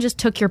like someone just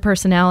took your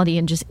personality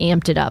and just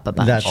amped it up a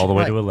bunch. That's All the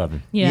way right. to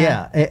 11.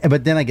 Yeah,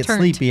 but then I get Turnt.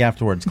 sleepy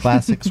afterwards.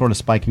 Classic sort of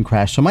spike and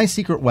crash. So my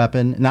secret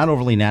weapon, not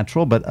overly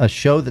natural, but a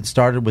show that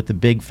started with the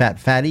big fat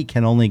fatty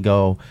can only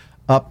go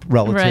up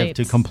relative Right.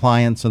 to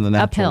compliance in the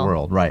natural Uphill.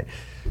 world. Right.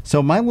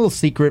 So my little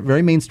secret,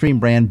 very mainstream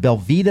brand,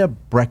 Belvita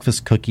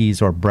breakfast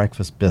cookies or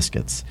breakfast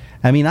biscuits.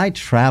 I mean, I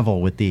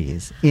travel with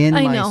these in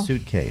I my know.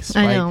 suitcase.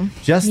 I right? know.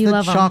 Just You the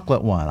love 'em.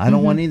 chocolate one. I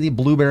don't want any of the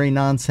blueberry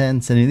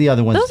nonsense, any of the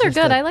other ones. Those are Just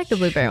good. I like the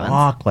blueberry ones.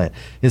 Chocolate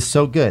is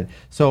so good.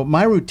 So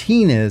my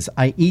routine is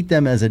I eat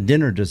them as a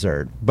dinner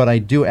dessert, but I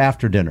do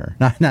after dinner,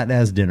 not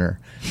as dinner.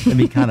 It'd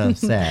be kind of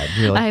sad.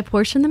 Really. I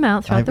portion them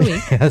out throughout the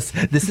week. Yes,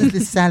 this is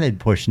the salad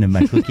portion of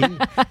my cookie,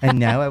 and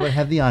now I will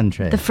have the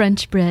entree. The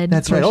French bread.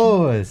 That's right.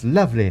 portion. Oh, it's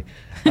lovely.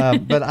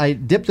 But I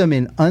dip them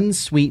in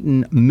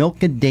unsweetened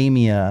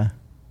macadamia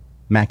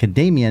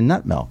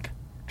nut milk.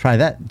 Try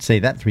that. Say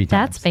that 3 times.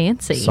 That's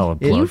fancy. Solid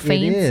plug. You It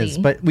fancy. It is,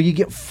 but you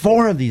get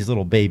 4 of these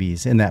little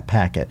babies in that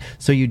packet.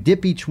 So you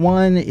dip each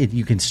one.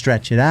 You can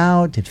stretch it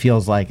out. It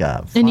feels like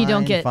a and you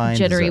don't get fine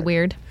jittery dessert.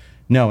 weird.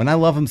 No, and I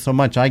love them so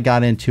much. I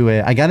got into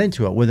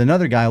it with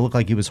another guy who looked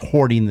like he was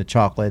hoarding the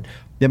chocolate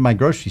at my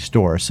grocery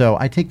store. So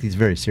I take these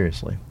very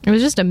seriously. It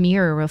was just a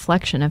mirror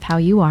reflection of how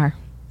you are.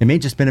 It may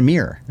have just been a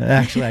mirror.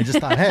 Actually, I just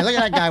thought, hey, look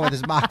at that guy with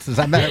his boxes.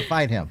 I better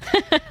fight him.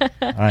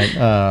 All right,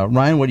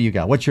 Ryan, what do you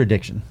got? What's your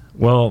addiction?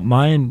 Well,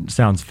 mine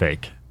sounds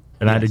fake.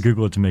 And I had to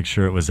Google it to make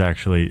sure it was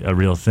actually a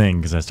real thing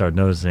because I started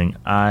noticing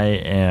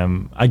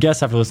I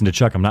guess after listening to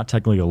Chuck, I'm not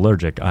technically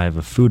allergic. I have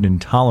a food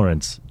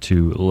intolerance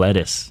to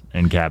lettuce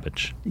and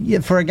cabbage. Yeah,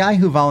 for a guy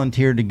who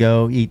volunteered to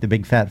go eat the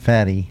big fat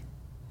fatty,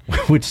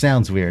 which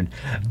sounds weird,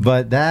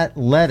 but that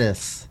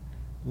lettuce.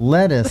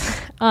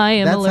 I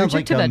am that sounds allergic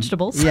like to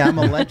vegetables.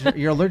 Yeah,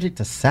 you're allergic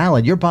to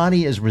salad. Your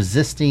body is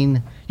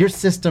resisting. Your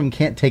system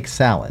can't take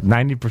salad.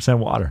 90%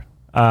 water.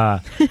 I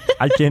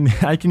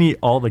can eat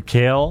all the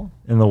kale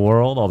in the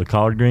world, all the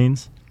collard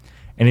greens,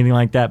 anything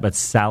like that. But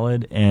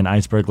salad and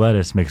iceberg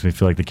lettuce makes me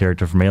feel like the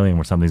character from Alien,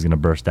 where something's going to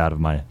burst out of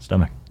my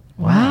stomach.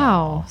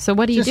 Wow. So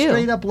what do you Just do?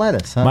 straight up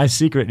lettuce, huh? My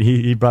secret,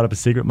 he brought up a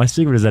secret. My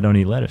secret is I don't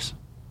eat lettuce.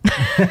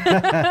 He's going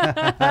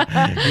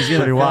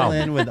Pretty to wild.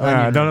 in with I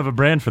onion. don't have a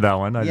brand for that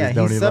one. I Yeah, just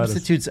don't he eat lettuce.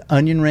 substitutes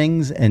onion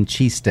rings and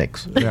cheese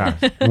sticks. Yeah,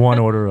 one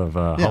order of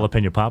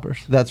jalapeno poppers.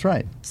 That's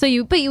right. So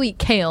you eat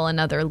kale and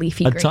other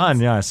leafy A greens. ton,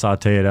 yeah. I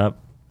saute it up.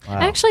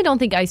 I actually don't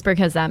think iceberg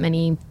has that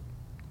many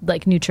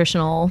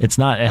nutritional. It's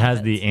not. It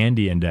has the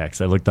Andy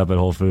index. I looked up at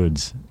Whole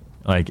Foods,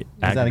 like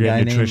that a aggregate guy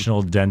named-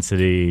 nutritional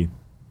density.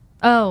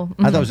 Oh,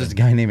 I thought it was just a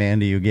guy named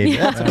Andy who gave you.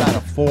 That's about a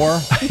 4.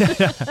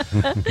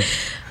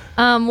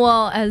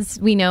 well, as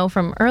we know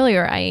from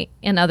earlier,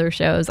 and other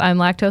shows, I'm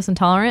lactose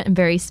intolerant and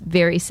very,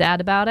 very sad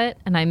about it,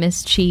 and I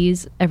miss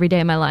cheese every day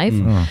of my life.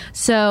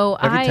 So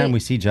Every time we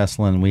see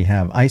Jesselyn, we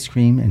have ice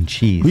cream and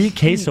cheese. We eat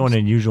queso in an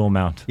unusual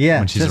amount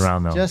when she's just,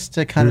 around, though. Just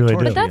to kind We of really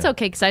torture do. but that's you.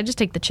 okay because I just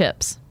take the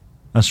chips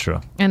That's true.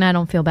 and I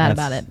don't feel bad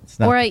That's- about it. it's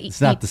not- or I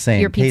it's not eat the same.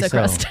 your pizza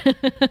Queso.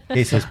 crust.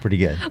 Queso's pretty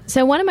good.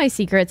 So one of my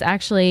secrets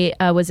actually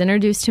was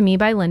introduced to me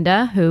by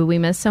Linda, who we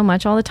miss so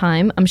much all the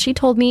time. She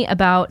told me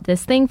about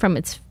this thing from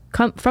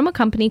a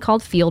company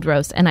called Field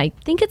Roast, and I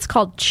think it's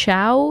called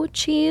Chow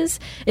cheese.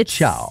 It's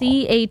Chow.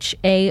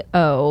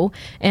 CHAO,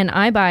 and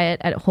I buy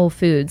it at Whole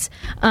Foods.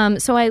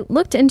 So I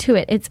looked into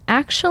it. It's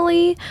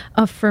actually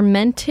a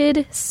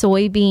fermented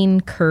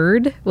soybean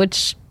curd,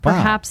 which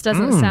perhaps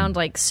doesn't sound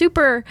like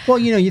super. Well,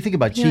 you think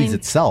about cheese Yeah.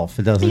 itself.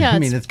 It doesn't. Yeah, I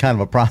mean, it's kind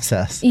of a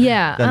process.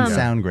 Yeah, Doesn't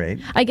sound great.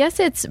 I guess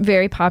it's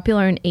very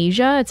popular in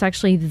Asia. It's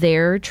actually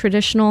their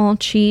traditional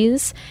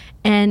cheese.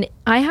 And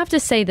I have to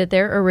say that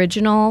their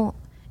original,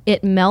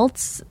 it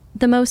melts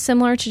the most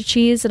similar to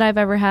cheese that I've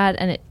ever had,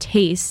 and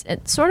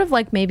it's sort of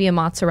like maybe a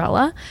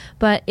mozzarella,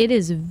 but it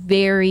is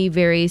very,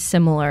 very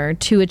similar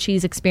to a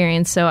cheese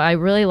experience. So I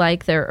really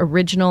like their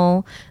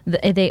original.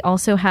 They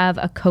also have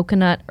a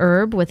coconut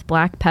herb with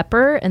black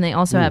pepper, and they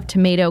also have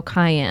tomato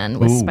cayenne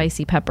with Ooh,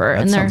 spicy pepper.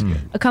 that And they're sounds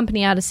good. a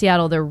company out of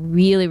Seattle. They're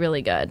really,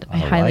 really good. I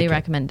highly like it.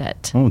 recommend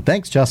it. Oh,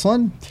 thanks,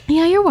 Jesselyn.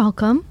 Yeah, you're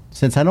welcome.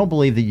 Since I don't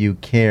believe that you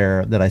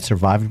care that I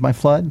survived my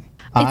flood,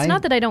 It's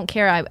not that I don't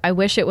care. I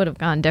wish it would have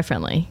gone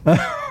differently.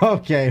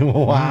 Okay,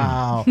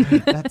 wow.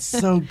 That's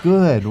so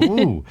good.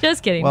 Ooh.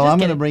 Just kidding, Well, just I'm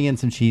going to kidding. bring in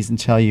some cheese and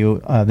tell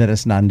you that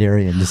it's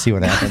non-dairy and to see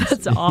what happens.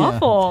 That's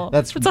awful.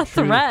 That's It's a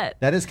true. threat.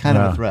 That is kind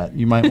of Yeah. a threat.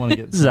 You might want to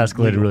get This has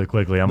escalated really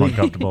quickly. I'm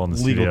uncomfortable in the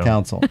legal studio.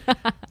 counsel.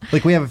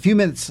 Like, we have a few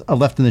minutes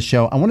left in the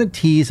show. I want to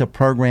tease a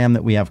program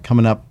that we have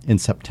coming up in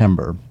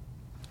September.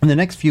 In the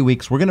next few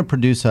weeks, we're going to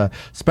produce a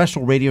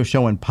special radio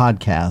show and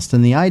podcast.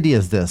 And the idea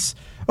is this.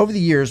 Over the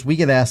years, we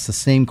get asked the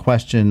same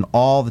question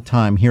all the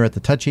time here at the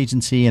Touch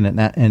Agency and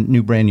at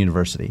New Brand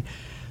University.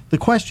 The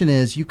question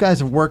is, you guys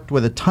have worked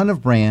with a ton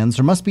of brands.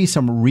 There must be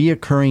some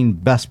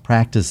reoccurring best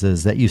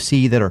practices that you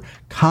see that are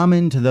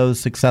common to those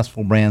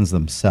successful brands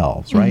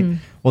themselves, right?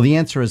 Well, the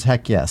answer is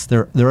heck yes.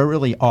 There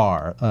really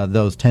are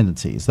those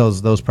tendencies,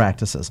 those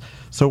practices.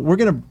 So we're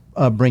going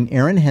to bring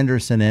Erin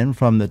Henderson in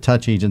from the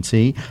Touch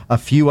Agency, a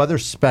few other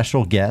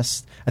special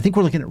guests. I think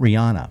we're looking at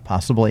Rihanna,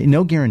 possibly.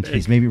 No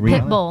guarantees. Maybe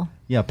Rihanna. Pitbull.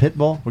 Yeah,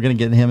 Pitbull. We're going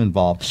to get him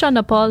involved.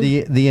 Shonda Paul.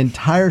 The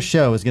entire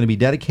show is going to be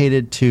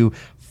dedicated to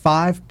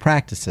 5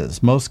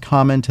 practices most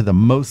common to the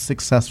most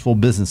successful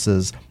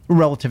businesses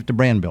relative to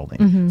brand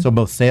building. So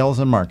both sales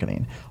and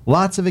marketing.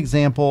 Lots of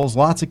examples,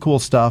 lots of cool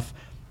stuff.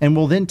 And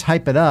we'll then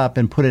type it up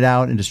and put it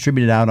out and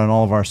distribute it out on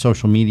all of our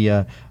social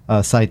media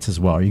sites as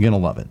well. You're going to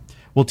love it.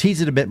 We'll tease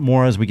it a bit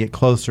more as we get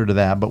closer to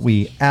that, but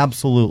we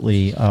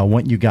absolutely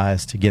want you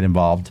guys to get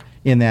involved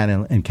in that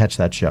and catch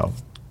that show.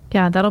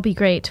 Yeah, that'll be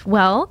great.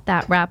 Well,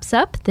 that wraps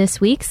up this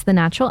week's The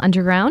Natural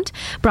Underground,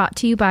 brought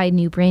to you by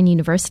New Brand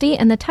University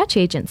and the Touch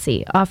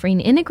Agency,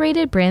 offering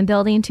integrated brand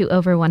building to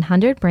over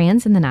 100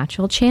 brands in the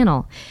natural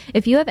channel.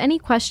 If you have any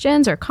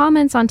questions or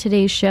comments on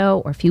today's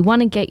show, or if you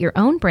want to get your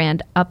own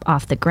brand up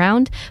off the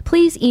ground,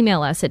 please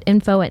email us at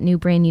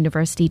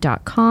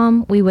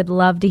info@newbranduniversity.com. We would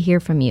love to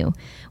hear from you.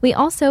 We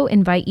also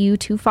invite you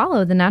to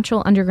follow the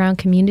Natural Underground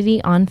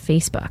community on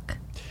Facebook.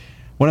 I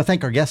want to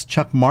thank our guest,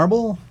 Chuck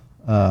Marble.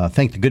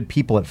 Thank the good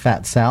people at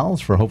Fat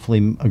Sal's for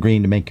hopefully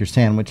agreeing to make your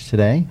sandwich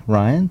today,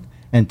 Ryan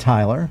and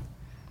Tyler.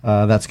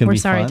 That's going to be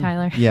fun. We're sorry,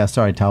 Tyler. Yeah,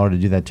 sorry, Tyler, to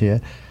do that to you.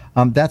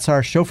 That's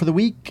our show for the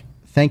week.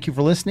 Thank you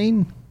for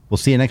listening. We'll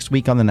see you next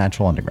week on The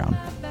Natural Underground.